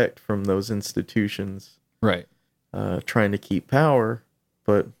respect from those institutions. Right. Trying to keep power,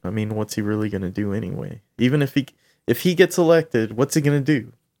 but I mean, what's he really going to do anyway? Even if he gets elected, what's he going to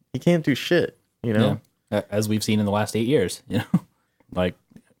do? He can't do shit, Yeah. As we've seen in the last 8 years, like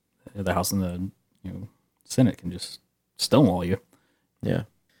the House and the Senate can just stonewall you. Yeah.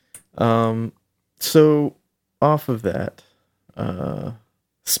 So off of that,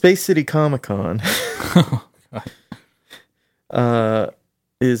 Space City Comic-Con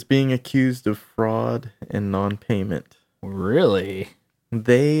is being accused of fraud and non-payment. Really?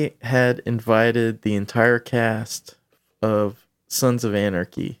 They had invited the entire cast of Sons of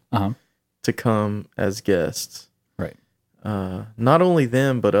Anarchy to come as guests. Right. Not only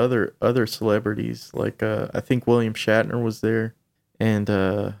them, but other celebrities. Like I think William Shatner was there, and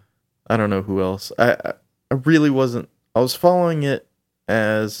I don't know who else. I really wasn't. I was following it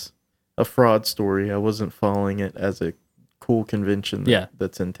as a fraud story. I wasn't following it as a cool convention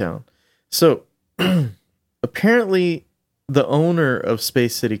that's in town. So apparently the owner of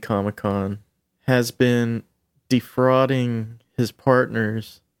Space City Comic-Con has been defrauding his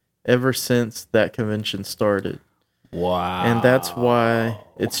partners ever since that convention started. Wow. And that's why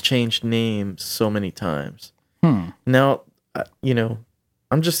it's changed names so many times. Now,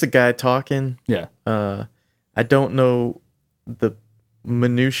 I'm just a guy talking. Yeah. I don't know the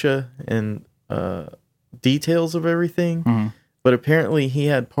minutia and details of everything, but apparently he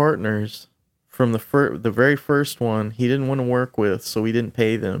had partners from the very first one he didn't want to work with, so he didn't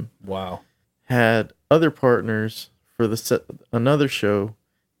pay them. Wow. Had other partners for another show,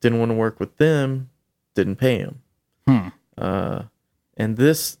 didn't want to work with them, didn't pay him. And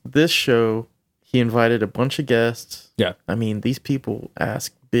this show, he invited a bunch of guests. Yeah. I mean, these people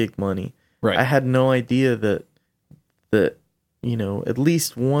ask big money. Right. I had no idea that at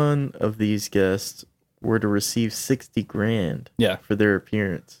least one of these guests were to receive $60,000 for their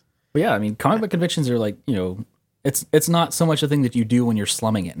appearance. But yeah, I mean, comic book conventions are like, it's not so much a thing that you do when you're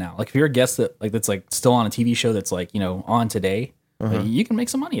slumming it now. Like if you're a guest that's like still on a TV show that's like, on today, like, you can make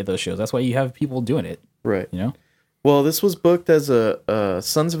some money at those shows. That's why you have people doing it. Right. Well, this was booked as a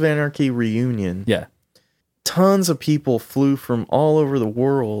Sons of Anarchy reunion. Yeah. Tons of people flew from all over the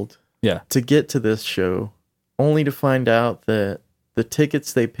world to get to this show, only to find out that the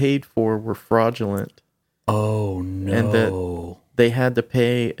tickets they paid for were fraudulent. Oh, no. And that they had to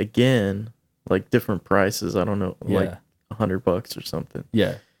pay again, like different prices. I don't know, like $100 or something.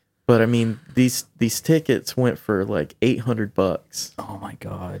 Yeah. But I mean, these tickets went for like $800. Oh my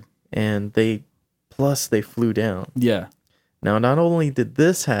God. And they flew down. Yeah. Now, not only did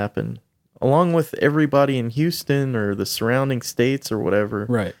this happen, along with everybody in Houston or the surrounding states or whatever,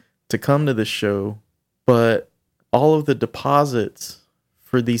 right, to come to this show, but all of the deposits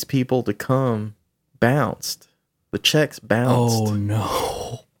for these people to come bounced. The checks bounced. Oh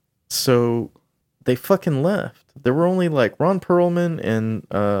no. So they fucking left. There were only like Ron Perlman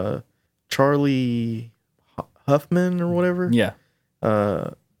and Charlie Huffman or whatever. Yeah.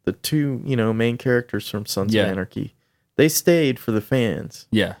 The two, main characters from Sons Yeah. of Anarchy. They stayed for the fans,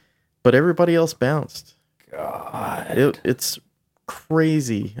 Yeah. but everybody else bounced. God. It's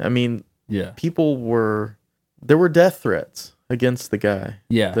crazy. I mean, Yeah. there were death threats against the guy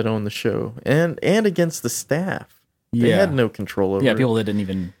Yeah. that owned the show and against the staff. They Yeah. had no control over Yeah, it. people that didn't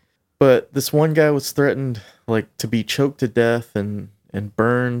even. But this one guy was threatened like to be choked to death and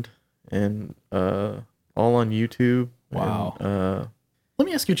burned and all on YouTube. Wow. And, Let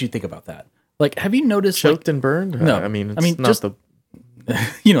me ask you what you think about that. Like, have you noticed? choked and burned? No. I mean, it's not just the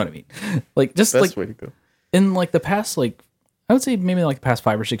you know what I mean? Like, just best like way to go. in like the past, like I would say maybe like the past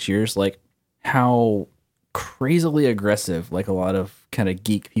 5 or 6 years, like how crazily aggressive like a lot of kind of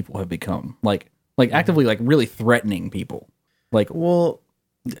geek people have become. Like actively like really threatening people. Like, Well,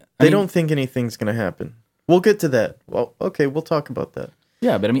 I they mean- don't think anything's going to happen. We'll get to that. Well, okay, we'll talk about that.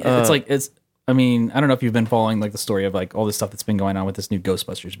 yeah, but I mean, I mean, I don't know if you've been following like the story of like all this stuff that's been going on with this new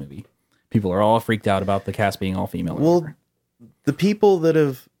Ghostbusters movie. People are all freaked out about the cast being all female. or Well, whatever. the people that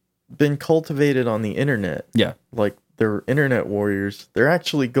have been cultivated on the internet, Yeah. like they're internet warriors, they're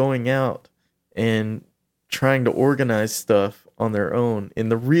actually going out and trying to organize stuff on their own in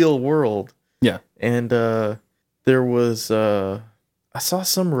the real world. Yeah. And there was I saw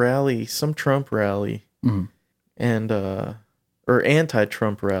some rally, some Trump rally, Mhm. and or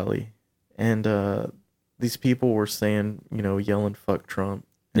anti-Trump rally, and these people were saying, yelling "fuck Trump,"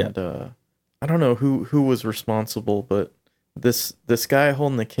 and I don't know who was responsible, but this guy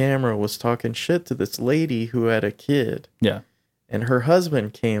holding the camera was talking shit to this lady who had a kid, Yeah. and her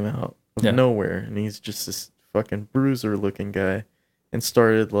husband came out of Yeah. nowhere, and he's just this fucking bruiser looking guy, and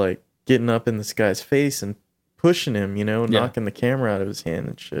started like getting up in this guy's face and pushing him, knocking the camera out of his hand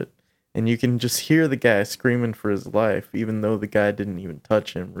and shit. And you can just hear the guy screaming for his life, even though the guy didn't even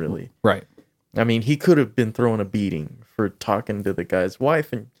touch him, really. Right. I mean, he could have been thrown a beating for talking to the guy's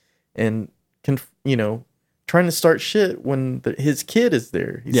wife and trying to start shit when his kid is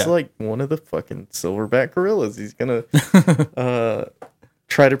there. He's Yeah. like one of the fucking silverback gorillas. He's gonna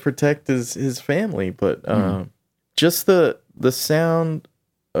try to protect his family, but just the sound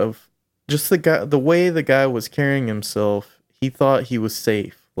of just the way the guy was carrying himself, he thought he was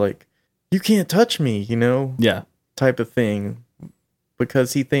safe. Like, you can't touch me, Yeah. type of thing,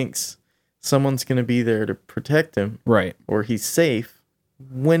 because he thinks someone's gonna be there to protect him Right. or he's safe,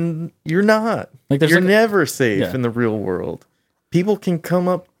 when you're not. Like, there's You're like never safe Yeah. in the real world. People can come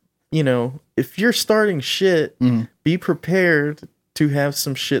up, if you're starting shit, Mhm. be prepared to have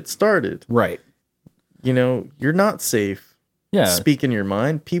some shit started. right. You're not safe. Yeah. Speaking your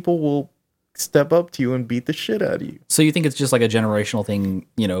mind, people will step up to you and beat the shit out of you. So you think it's just like a generational thing,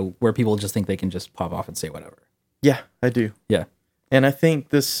 where people just think they can just pop off and say whatever. Yeah, I do. Yeah. And I think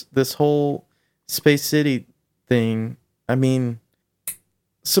this whole Space City thing, I mean,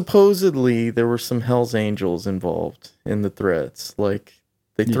 supposedly there were some Hell's Angels involved in the threats. Like,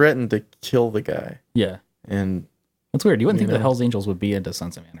 they threatened to kill the guy. Yeah. And That's weird. You wouldn't You think the know. Hell's Angels would be into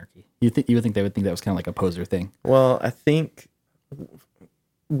Sons of Anarchy. You would think they would think that was kind of like a poser thing. well, I think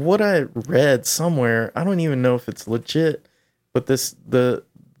what I read somewhere, I don't even know if it's legit, but the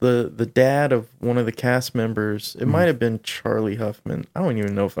dad of one of the cast members, it might have been Charlie Huffman. I don't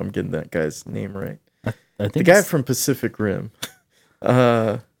even know if I'm getting that guy's name right. I think The guy it's- from Pacific Rim.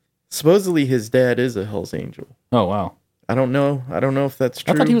 Supposedly his dad is a Hell's Angel. Oh wow. I don't know if that's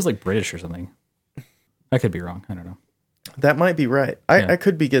true. I thought he was like British or something. I could be wrong. I don't know. That might be right. Yeah. I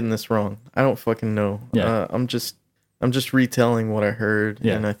could be getting this wrong. I don't fucking know. Yeah. I'm just retelling what I heard,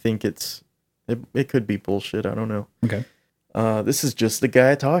 Yeah. and I think it could be bullshit. I don't know. Okay. This is just the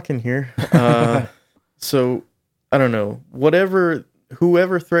guy talking here. So I don't know.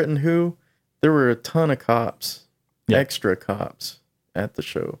 Whoever threatened who, there were a ton of cops, Yeah. extra cops at the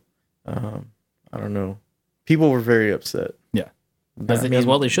show. I don't know. People were very upset. Yeah. I As mean,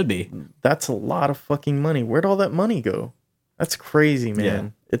 well they should be. that's a lot of fucking money. Where'd all that money go? That's crazy, man. Yeah.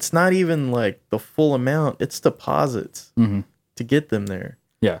 It's not even like the full amount. It's deposits Mm-hmm. to get them there.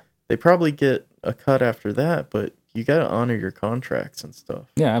 Yeah. They probably get a cut after that, but you got to honor your contracts and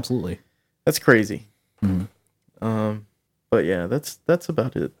stuff. Yeah, absolutely. That's crazy. Mhm. But yeah, that's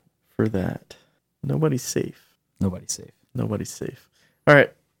about it for that. Nobody's safe. Nobody's safe. Nobody's safe. All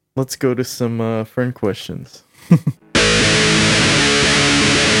right, let's go to some friend questions.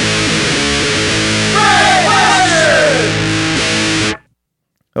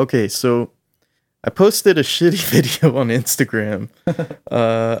 Okay, so I posted a shitty video on Instagram.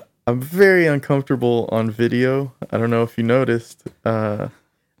 I'm very uncomfortable on video. I don't know if you noticed. I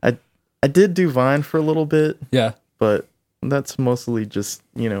did do Vine for a little bit, Yeah. but that's mostly just,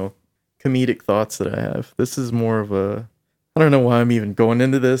 comedic thoughts that I have. This is more of a, I don't know why I'm even going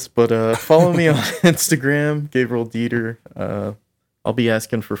into this, but follow me on Instagram, Gabriel Dieter. I'll be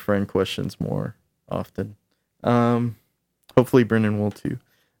asking for friend questions more often. Hopefully Brennan will too.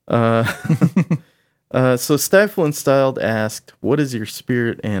 So Stifling Styled asked, what is your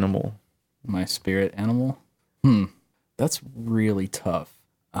spirit animal? My spirit animal? That's really tough.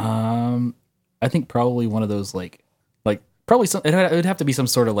 I think probably one of those like probably some. It would have to be some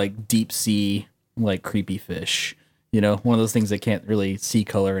sort of like deep sea like creepy fish. One of those things that can't really see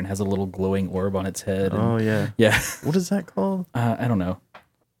color and has a little glowing orb on its head. Oh yeah, yeah. What is that called? I don't know.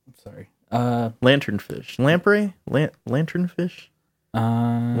 I'm sorry. Lanternfish, lamprey, lanternfish,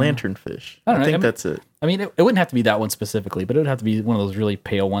 lanternfish. I don't know. I think that's it. I mean, it wouldn't have to be that one specifically, but it would have to be one of those really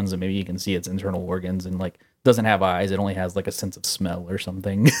pale ones that maybe you can see its internal organs and like doesn't have eyes. It only has like a sense of smell or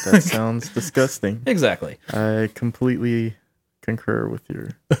something. That sounds disgusting. Exactly. I completely concur with your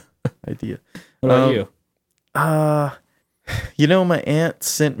idea. What about you? My aunt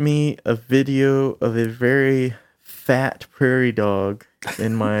sent me a video of a very fat prairie dog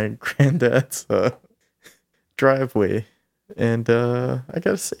in my granddad's driveway. And I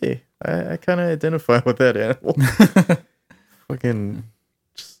gotta say, I kind of identify with that animal. Fucking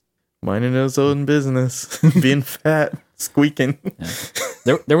just minding his own business, being fat, squeaking.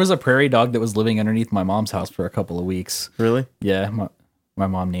 Yeah. There was a prairie dog that was living underneath my mom's house for a couple of weeks. Really? Yeah, my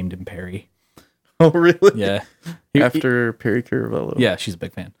mom named him Perry. Oh, really? Yeah. After Perry Caravello. Yeah, she's a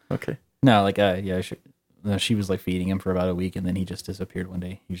big fan. Okay. No, like she was like feeding him for about a week, and then he just disappeared one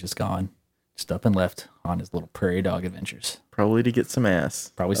day. He was just gone, just up and left on his little prairie dog adventures. Probably to get some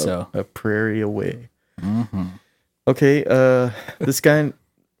ass. Probably so. A prairie away. Mm-hmm. Okay, this guy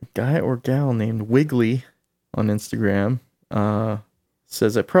or gal named Wiggly on Instagram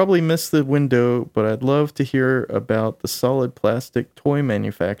says, I probably missed the window, but I'd love to hear about the solid plastic toy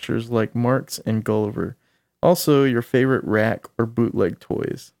manufacturers like Marx and Gulliver. Also, your favorite rack or bootleg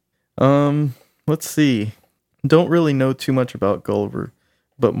toys. Let's see. Don't really know too much about Gulliver,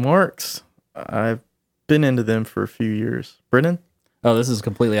 but Marx, I've been into them for a few years. Brennan? Oh, this is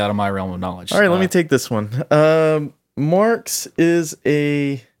completely out of my realm of knowledge. All right, let me take this one. Marx is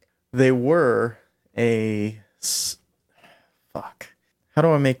they were a, fuck. How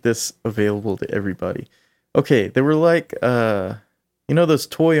do I make this available to everybody? Okay, they were like, those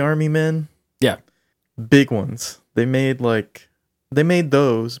toy army men? Yeah. Big ones. They made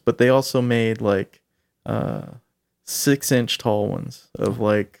those, but they also made 6-inch tall ones of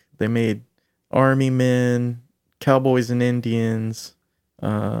they made army men, cowboys and Indians,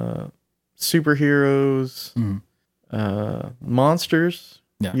 superheroes, monsters,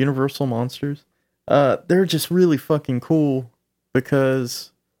 Yeah. Universal monsters. They're just really fucking cool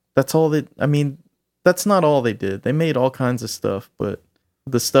because that's not all they did. They made all kinds of stuff, but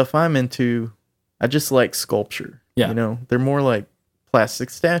the stuff I'm into, I just like sculpture. Yeah. They're more like plastic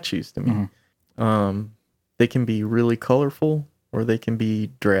statues to me. Mm-hmm. They can be really colorful or they can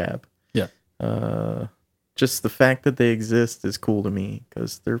be drab. Yeah. Just the fact that they exist is cool to me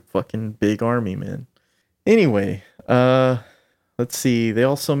because they're fucking big army men. Anyway, let's see. They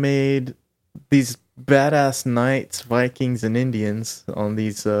also made these badass knights, Vikings, and Indians on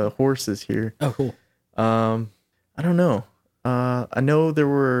these horses here. Oh, cool. I don't know. I know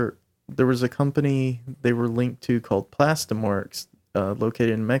there was a company they were linked to called Plastimarks,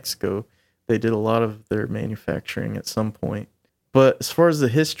 located in Mexico. They did a lot of their manufacturing at some point. But as far as the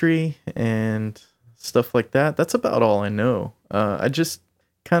history and stuff like that, that's about all I know. I just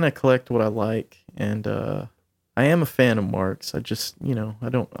kind of collect what I like, and I am a fan of Marx. I just,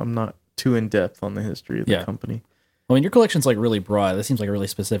 I'm not too in depth on the history of the company. I mean, your collection's like really broad. That seems like a really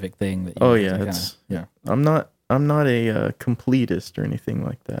specific thing. That Oh yeah, I'm not a completist or anything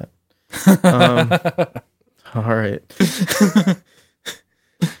like that. All right.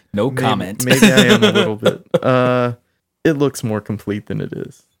 No comment. Maybe I am a little bit. It looks more complete than it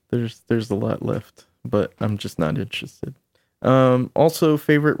is. There's a lot left, but I'm just not interested. Also,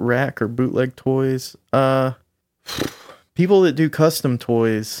 favorite rack or bootleg toys. People that do custom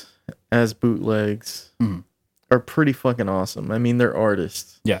toys as bootlegs are pretty fucking awesome. I mean, they're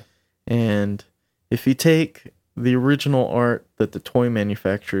artists. Yeah. And if you take the original art that the toy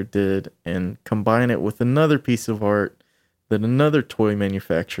manufacturer did and combine it with another piece of art that another toy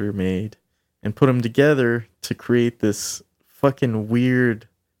manufacturer made and put them together to create this fucking weird,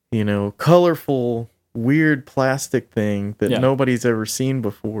 colorful, weird plastic thing that nobody's ever seen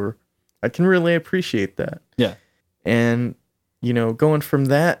before, I can really appreciate that. Yeah. And, going from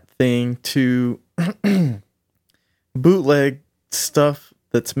that thing to bootleg stuff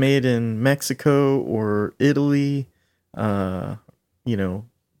that's made in Mexico or Italy, that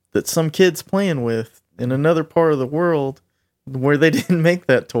some kid's playing with in another part of the world where they didn't make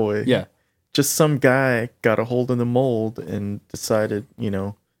that toy. Yeah. Just some guy got a hold of the mold and decided,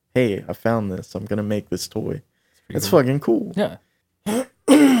 hey, I found this. I'm going to make this toy. That's cool. fucking cool. Yeah.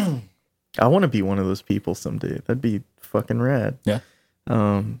 I want to be one of those people someday. That'd be fucking rad. Yeah.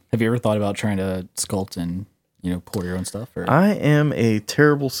 Have you ever thought about trying to sculpt and, pour your own stuff? Or? I am a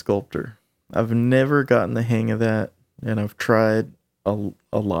terrible sculptor. I've never gotten the hang of that, and I've tried a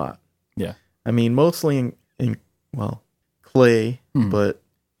lot. Yeah. I mean, mostly in clay, but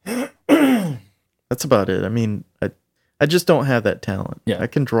that's about it. I mean, I just don't have that talent. Yeah. I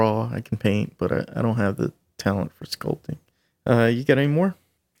can draw, I can paint, but I don't have the talent for sculpting. You got any more?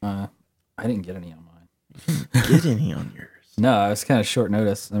 I didn't get any on mine. Get any on yours? No, it was kind of short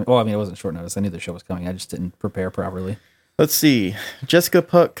notice. It wasn't short notice. I knew the show was coming. I just didn't prepare properly. Let's see. Jessica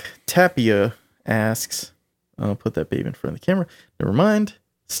Puck Tapia asks, I'll put that baby in front of the camera. Never mind.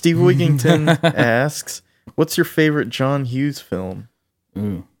 Steve Wigington asks, what's your favorite John Hughes film?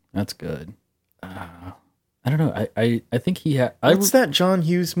 Ooh, that's good. I don't know. I think he had... What's that John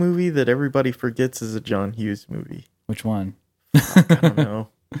Hughes movie that everybody forgets is a John Hughes movie? Which one? I don't know.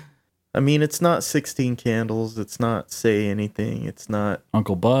 I mean, it's not 16 Candles. It's not Say Anything. It's not...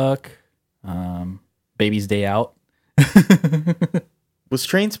 Uncle Buck. Baby's Day Out. Was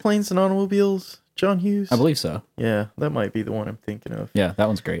Trains, Planes, and Automobiles John Hughes? I believe so. Yeah, that might be the one I'm thinking of. Yeah, that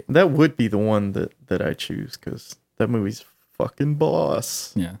one's great. That would be the one that I choose, because that movie's fucking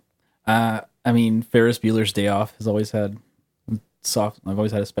boss. Yeah. I mean, Ferris Bueller's Day Off has always had I've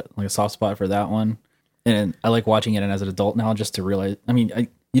always had a soft spot for that one. And I like watching it as an adult now just to realize,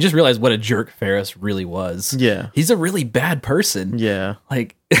 you just realize what a jerk Ferris really was. Yeah. He's a really bad person. Yeah.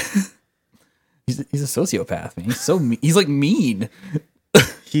 Like, he's a sociopath, man. He's like mean.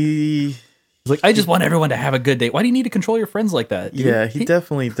 He's like, I just want everyone to have a good day. Why do you need to control your friends like that? Dude? Yeah, he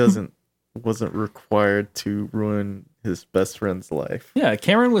definitely wasn't required to ruin his best friend's life. Yeah,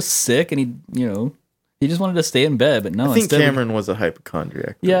 Cameron was sick and he just wanted to stay in bed, but no. I think Cameron was a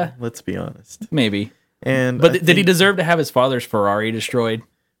hypochondriac. Though, yeah. Let's be honest. Maybe. But did he deserve to have his father's Ferrari destroyed?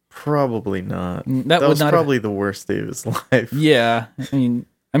 Probably not. That was probably the worst day of his life. Yeah. I mean,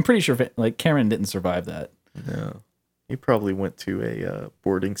 I'm pretty sure Cameron didn't survive that. No. He probably went to a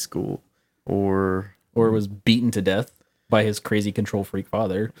boarding school or was beaten to death by his crazy control freak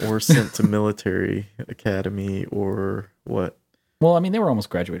father. Or sent to military academy or what. Well, I mean, they were almost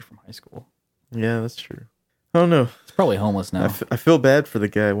graduated from high school. Yeah, that's true. I don't know. He's probably homeless now. I feel bad for the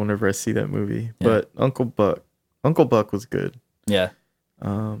guy whenever I see that movie. Yeah. But Uncle Buck was good. Yeah.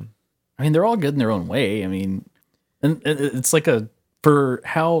 I mean, they're all good in their own way. I mean, and it's like for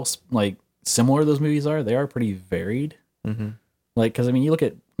how similar those movies are, they are pretty varied. Mm-hmm. Like, because I mean, you look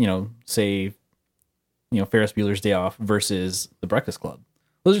at say Ferris Bueller's Day Off versus The Breakfast Club.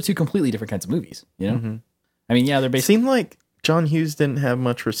 Those are two completely different kinds of movies. Mm-hmm. I mean, yeah, they're basically... Seemed like John Hughes didn't have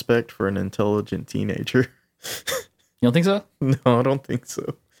much respect for an intelligent teenager. You don't think so? No, I don't think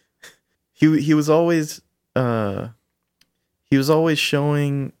so. He was always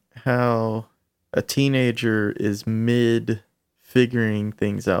showing how a teenager is mid figuring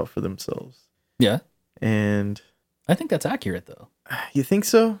things out for themselves. Yeah. And I think that's accurate though. You think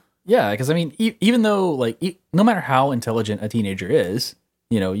so? Yeah, because I mean, even though no matter how intelligent a teenager is,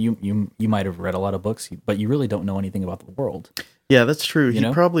 you might have read a lot of books, but you really don't know anything about the world. Yeah, that's true.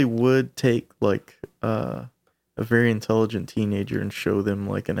 He probably would take a very intelligent teenager and show them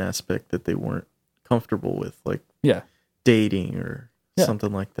an aspect that they weren't comfortable with, dating or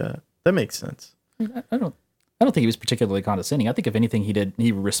something like that. That makes sense. I don't think he was particularly condescending. I think if anything,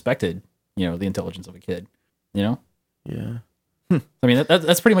 he respected the intelligence of a kid. Yeah. I mean,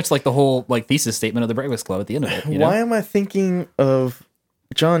 that's pretty much the whole thesis statement of The Breakfast Club at the end of it. Why am I thinking of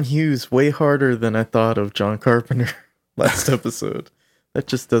John Hughes way harder than I thought of John Carpenter last episode? That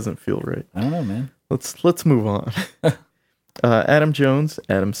just doesn't feel right. I don't know, man. Let's move on. Adam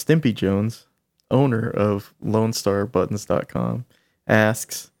Stimpy Jones, owner of LoneStarButtons.com,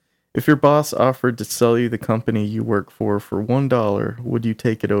 asks, if your boss offered to sell you the company you work for $1, would you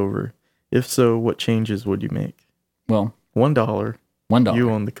take it over? If so, what changes would you make? Well, $1. You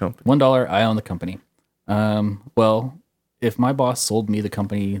own the company. $1. I own the company. Well, if my boss sold me the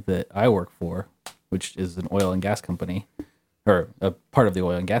company that I work for, which is an oil and gas company, or a part of the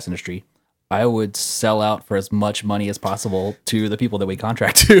oil and gas industry, I would sell out for as much money as possible to the people that we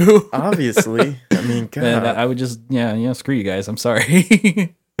contract to. Obviously. I mean, God. And I would just, screw you guys. I'm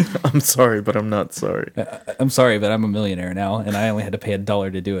sorry. I'm sorry, but I'm not sorry. I'm sorry, but I'm a millionaire now, and I only had to pay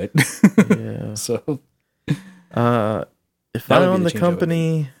 $1 to do it. Yeah. So If That I would be own the the change I would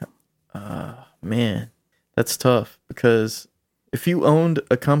company, man, that's tough because if you owned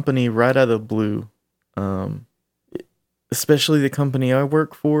a company right out of the blue, especially the company I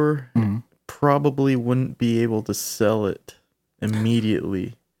work for, Mhm. probably wouldn't be able to sell it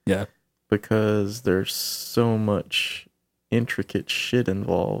immediately yeah, because there's so much intricate shit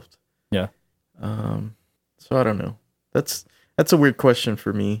involved. yeah. So I don't know. That's a weird question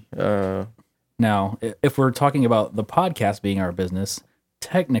for me. Now, if we're talking about the podcast being our business,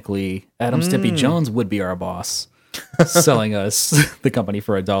 technically Adam Stimpy Jones would be our boss, selling us the company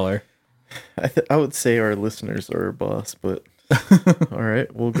for $1. I would say our listeners are our boss, but all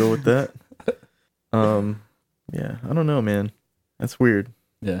right, we'll go with that. Yeah, I don't know, man. That's weird.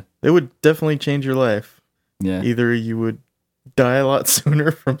 Yeah, It would definitely change your life. yeah, Either you would die a lot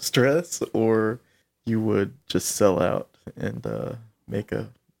sooner from stress, or you would just sell out and make a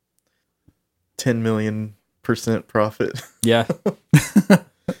 10 million% profit. yeah.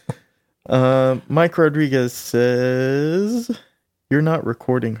 Mike Rodriguez says, "You're not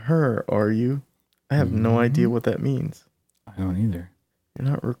recording her, are you?" I have no idea what that means. I don't either. You're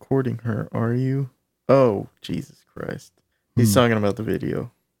not recording her, are you? Oh, Jesus Christ. He's talking about the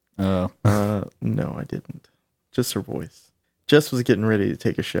video. Oh, No, I didn't. Just her voice. Jess was getting ready to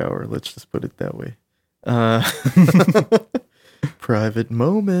take a shower. Let's just put it that way. Private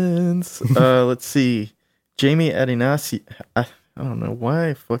moments. Let's see. Jamie Atanasio. I don't know why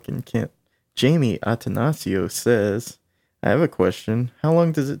I fucking can't. Jamie Atanasio says, "I have a question. How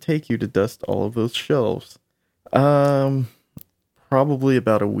long does it take you to dust all of those shelves?" Probably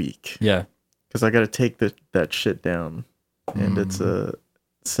about a week. yeah. Because I got to take that shit down. And it's a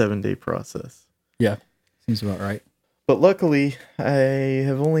 7-day process. Yeah, seems about right. But luckily, I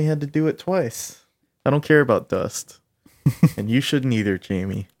have only had to do it twice. I don't care about dust. And you shouldn't either,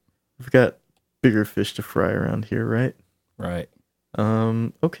 Jamie. We've got bigger fish to fry around here, right? Right.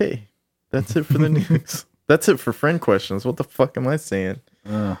 Okay. That's it for the news. That's it for friend questions. What the fuck am I saying?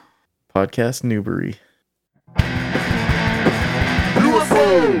 Podcast Newbury.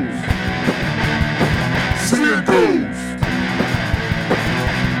 UFOs! Seeing ghosts!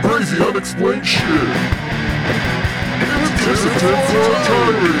 Crazy unexplained shit! It's just a tinfoil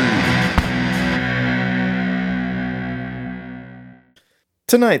tirade!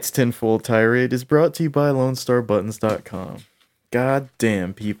 Tonight's Tinfoil Tirade is brought to you by LoneStarButtons.com. God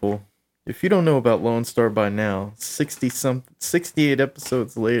damn, people. If you don't know about Lone Star by now, 68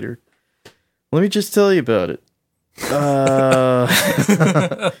 episodes later, let me just tell you about it.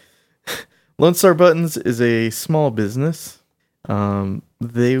 Lone Star Buttons is a small business.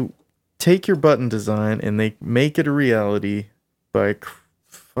 They take your button design and they make it a reality by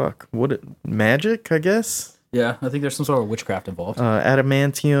magic, I guess? Yeah, I think there's some sort of witchcraft involved.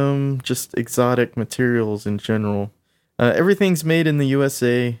 Adamantium, just exotic materials in general. Everything's made in the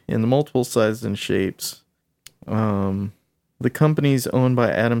USA in the multiple sizes and shapes. The company's owned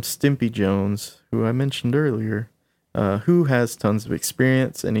by Adam Stimpy Jones, who I mentioned earlier, who has tons of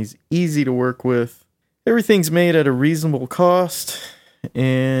experience and he's easy to work with. Everything's made at a reasonable cost.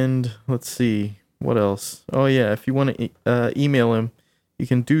 And let's see, what else? Oh yeah, if you want to email him, you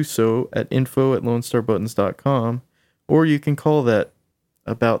can do so at info@lonestarbuttons.com, or you can call that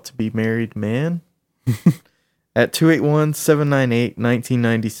about to be married man at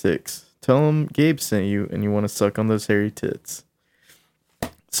 281-798-1996. Tell him Gabe sent you and you want to suck on those hairy tits.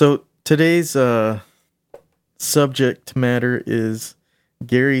 So today's subject matter is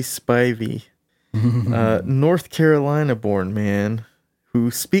Gary Spivey, North Carolina born man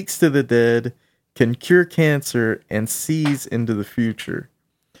who speaks to the dead, can cure cancer, and sees into the future.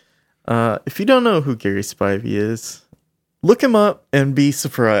 If you don't know who Gary Spivey is, look him up and be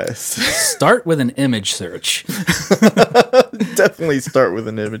surprised. Start with an image search. Definitely start with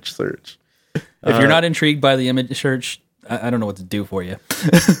an image search. If you're not intrigued by the image search, I don't know what to do for you.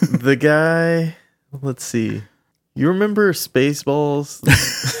 The guy, let's see. You remember Spaceballs?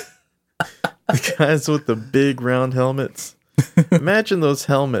 The guys with the big round helmets? Imagine those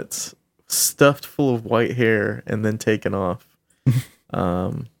helmets stuffed full of white hair and then taken off.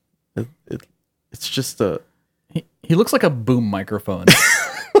 It's just a... He looks like a boom microphone.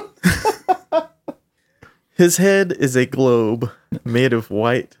 His head is a globe made of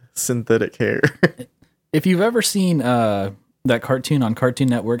white synthetic hair. If you've ever seen that cartoon on Cartoon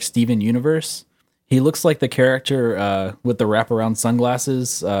Network, Steven Universe, he looks like the character with the wraparound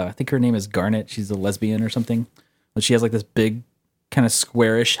sunglasses. I think her name is Garnet. She's a lesbian or something. But she has like this big kind of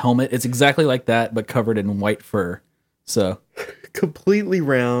squarish helmet. It's exactly like that, but covered in white fur. So completely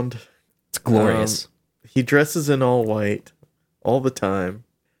round. It's glorious. He dresses in all white all the time,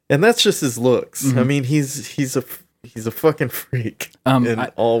 and that's just his looks. Mm-hmm. I mean, he's a fucking freak in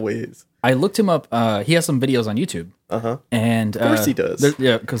all ways. I looked him up. He has some videos on YouTube. And Of course he does.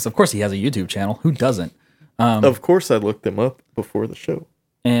 Yeah, because of course he has a YouTube channel. Who doesn't? Of course, I looked them up before the show.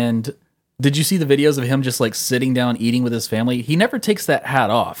 And did you see the videos of him just like sitting down eating with his family? He never takes that hat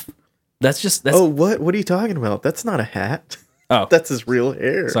off. That's Oh, what are you talking about? That's not a hat. Oh, That's his real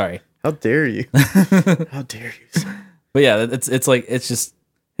hair. sorry. How dare you? How dare you, sir? But yeah, it's like it's just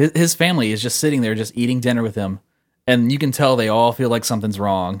his family is just sitting there just eating dinner with him, and you can tell they all feel like something's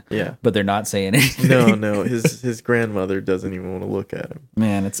wrong. Yeah. But they're not saying anything. No. His grandmother doesn't even want to look at him.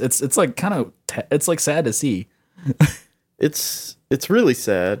 Man, it's like kind of it's like sad to see. It's really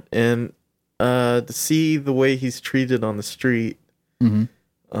sad, and to see the way he's treated on the street. Mm-hmm.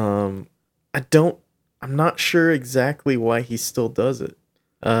 I'm not sure exactly why he still does it.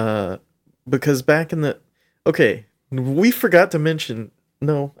 Because back in we forgot to mention.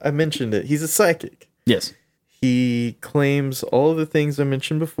 No, I mentioned it. He's a psychic. Yes. He claims all of the things I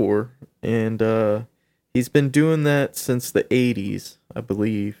mentioned before, and he's been doing that since the 80s, I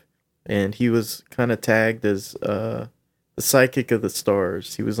believe. And he was kind of tagged as the psychic of the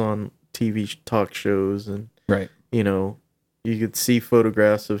stars. He was on TV talk shows, and Right. You could see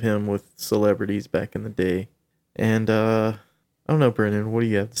photographs of him with celebrities back in the day. And I don't know, Brennan, what do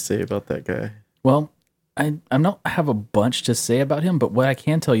you have to say about that guy? Well, I don't have a bunch to say about him, but what I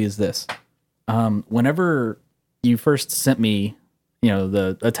can tell you is this: whenever you first sent me,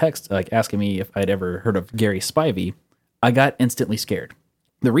 a text like asking me if I'd ever heard of Gary Spivey, I got instantly scared.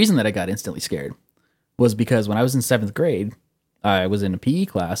 The reason that I got instantly scared was because when I was in 7th grade, I was in a PE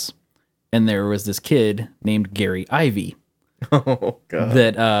class, and there was this kid named Gary Ivey. Oh God!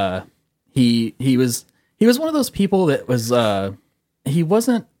 That he was one of those people that was he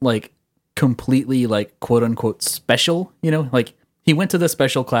wasn't like completely like quote unquote special, like he went to the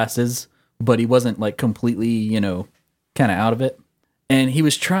special classes, but he wasn't like completely kind of out of it. And he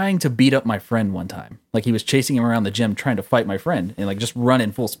was trying to beat up my friend one time. Like he was chasing him around the gym trying to fight my friend and like just run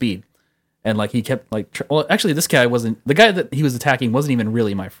in full speed. And like he kept like actually this guy wasn't the guy that he was attacking wasn't even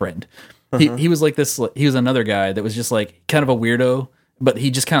really my friend. He was like this. He was another guy that was just like kind of a weirdo, but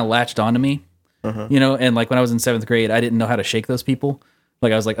he just kind of latched onto me, And like when I was in 7th grade, I didn't know how to shake those people.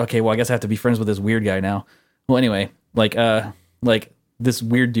 Like I was like, okay, well I guess I have to be friends with this weird guy now. Well, anyway, like this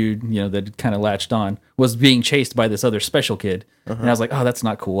weird dude, that kind of latched on was being chased by this other special kid, and I was like, oh, that's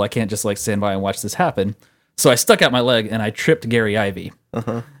not cool. I can't just like stand by and watch this happen. So I stuck out my leg and I tripped Gary Ivey.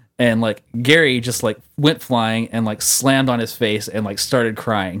 And like Gary just like went flying and like slammed on his face and like started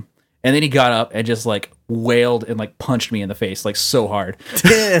crying. And then he got up and just like wailed and like punched me in the face like so hard.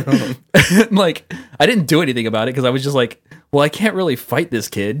 Damn. Like I didn't do anything about it because I was just like, well, I can't really fight this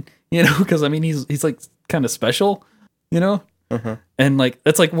kid, because I mean he's like kind of special, And like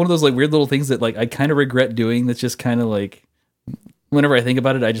that's like one of those like weird little things that like I kind of regret doing. That's just kind of like whenever I think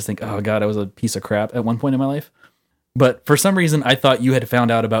about it, I just think, oh God, I was a piece of crap at one point in my life. But for some reason, I thought you had found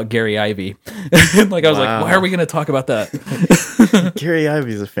out about Gary Ivey. Like I was like, why are we going to talk about that? Gary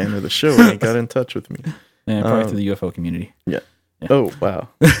Ivey's a fan of the show, and he got in touch with me. And probably through the UFO community. Yeah. Oh wow.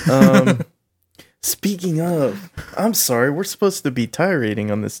 Speaking of, I'm sorry, we're supposed to be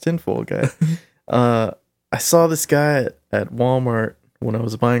tirading on this tinfoil guy. I saw this guy at Walmart when I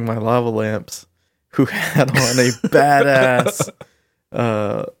was buying my lava lamps, who had on a badass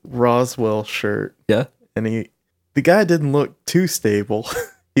Roswell shirt. Yeah. And the guy didn't look too stable.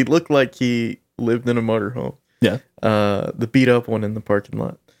 He looked like he lived in a motorhome. Yeah. The beat up one in the parking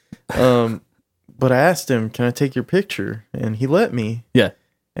lot. But I asked him, can I take your picture? And he let me. Yeah.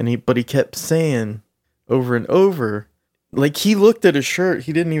 But he kept saying over and over, like he looked at his shirt,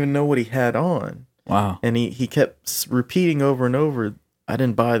 he didn't even know what he had on. Wow. And he kept repeating over and over, I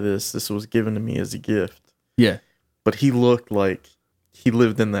didn't buy this. This was given to me as a gift. Yeah. But he looked like he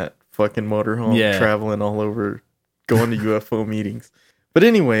lived in that fucking motorhome, traveling all over, going to UFO meetings. But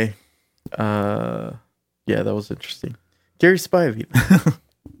anyway, that was interesting. Gary Spivey.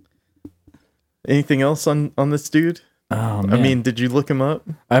 Anything else on this dude? Oh, man. I mean, did you look him up?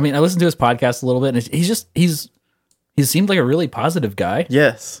 I mean, I listened to his podcast a little bit, and he seemed like a really positive guy.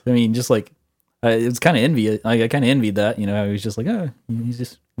 Yes. I mean, just like it's kind of envy. I kind of envied that. He was just like, he's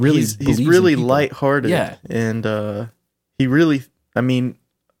just really he's really lighthearted. Yeah, and he really. I mean,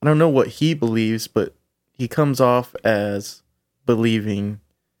 I don't know what he believes, but he comes off as believing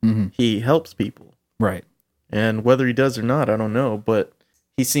he helps people. Right. And whether he does or not, I don't know. But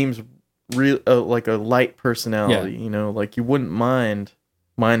he seems like a light personality. Like you wouldn't mind,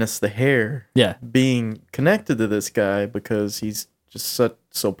 minus the hair. Yeah. Being connected to this guy because he's just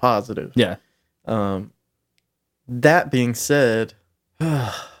so positive. Yeah. That being said,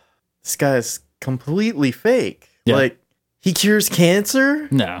 this guy is completely fake. Yeah. Like, he cures cancer?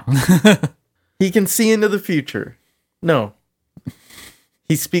 No. He can see into the future? No.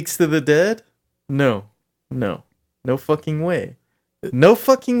 He speaks to the dead? No. No fucking way. No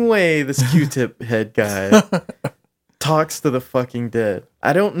fucking way this Q-tip head guy talks to the fucking dead.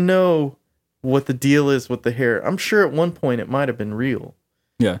 I don't know what the deal is with the hair. I'm sure at one point it might have been real.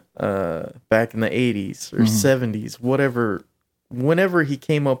 Yeah. Back in the 80s or 70s, whatever, whenever he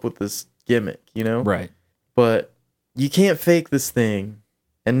came up with this gimmick, you know? Right. But you can't fake this thing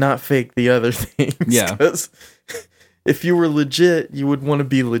and not fake the other things. Yeah. Because if you were legit, you would want to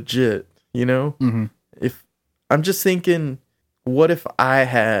be legit, you know? Mm-hmm. If I'm just thinking, what if I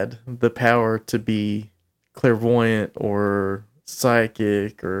had the power to be clairvoyant or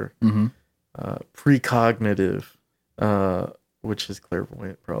psychic or precognitive, which is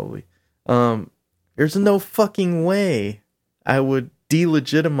clairvoyant probably. There's no fucking way I would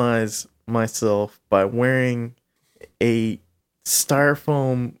delegitimize myself by wearing a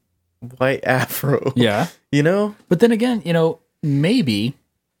styrofoam white afro. Yeah. You know? But then again, maybe,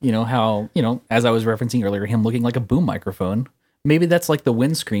 how, as I was referencing earlier, him looking like a boom microphone, maybe that's like the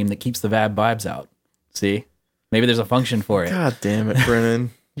windscreen that keeps the bad vibes out. See? Maybe there's a function for it. God damn it,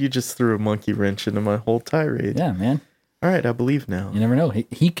 Brennan. You just threw a monkey wrench into my whole tirade. Yeah, man. All right, I believe now. You never know.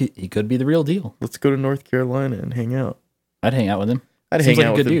 He could be the real deal. Let's go to North Carolina and hang out. I'd hang out with him. I'd Seems hang like a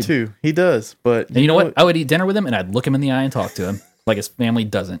out with good him dude. too. He does, but And you know what? I would eat dinner with him and I'd look him in the eye and talk to him like his family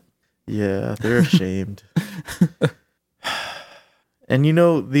doesn't. Yeah, they're ashamed. And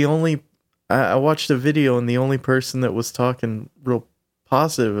I watched a video and the only person that was talking real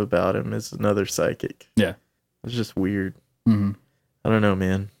positive about him is another psychic. Yeah. It's just weird. Mm-hmm. I don't know,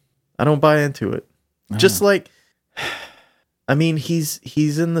 man. I don't buy into it. Just like, I mean, he's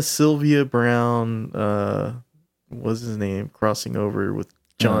in the Sylvia Brown, what's his name, crossing over with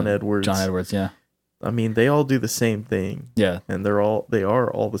John Edwards. John Edwards, yeah. I mean, they all do the same thing. Yeah. And they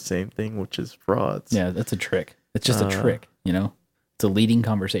are all the same thing, which is frauds. Yeah, that's a trick. It's just a trick, It's a leading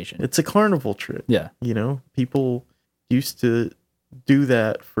conversation. It's a carnival trick. Yeah. People used to do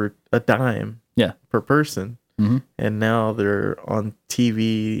that for a dime per person. Mm-hmm. And now they're on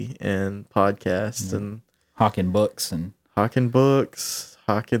TV and podcasts and hawking books and hawking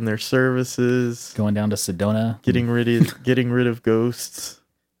their services, going down to Sedona, getting rid of ghosts.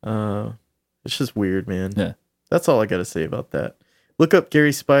 It's just weird, man. Yeah. That's all I got to say about that. Look up Gary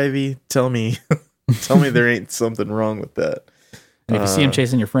Spivey. Tell me there ain't something wrong with that. And if you see him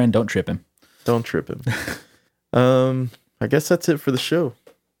chasing your friend, don't trip him. Don't trip him. I guess that's it for the show.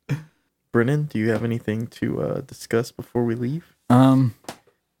 Brennan, do you have anything to discuss before we leave? I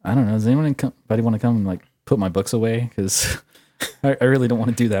don't know. Does anybody want to come and like put my books away? Because I really don't want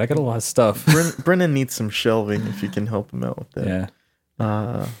to do that. I got a lot of stuff. Brennan needs some shelving if you can help him out with that.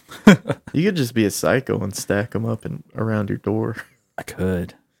 Yeah. You could just be a psycho and stack them up around your door. I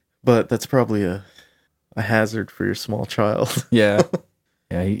could. But that's probably a hazard for your small child. Yeah.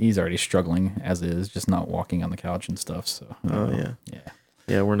 Yeah, he's already struggling as is, just not walking on the couch and stuff. So. Yeah. Yeah.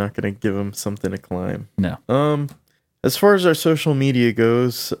 Yeah, we're not gonna give him something to climb. No. As far as our social media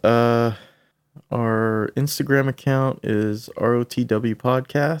goes, our Instagram account is ROTW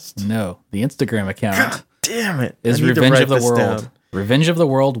Podcast. No, the Instagram account. God damn it! Is Revenge of the World. Revenge of the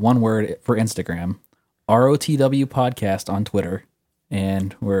World, one word for Instagram. ROTW Podcast on Twitter,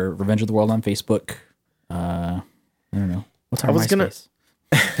 and we're Revenge of the World on Facebook. I don't know. What's our MySpace?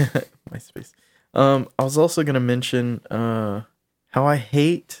 MySpace. I was also gonna mention how I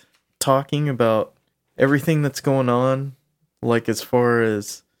hate talking about everything that's going on, like as far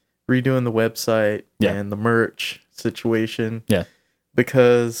as redoing the website and the merch situation. Yeah.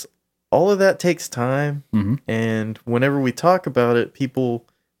 Because all of that takes time. Mm-hmm. And whenever we talk about it, people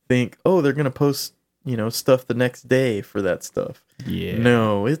think, oh, they're going to post, stuff the next day for that stuff. Yeah.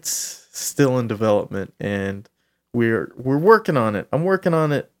 No, it's still in development and we're working on it. I'm working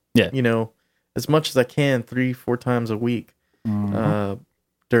on it, as much as I can 3-4 times a week. Mm-hmm.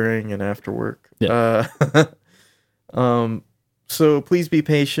 During and after work. Yeah. So please be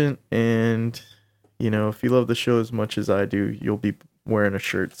patient, and if you love the show as much as I do, you'll be wearing a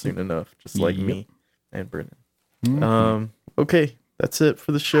shirt soon enough, just like me and Brennan. Mm-hmm. Okay, that's it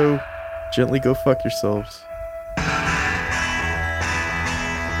for the show. Gently go fuck yourselves.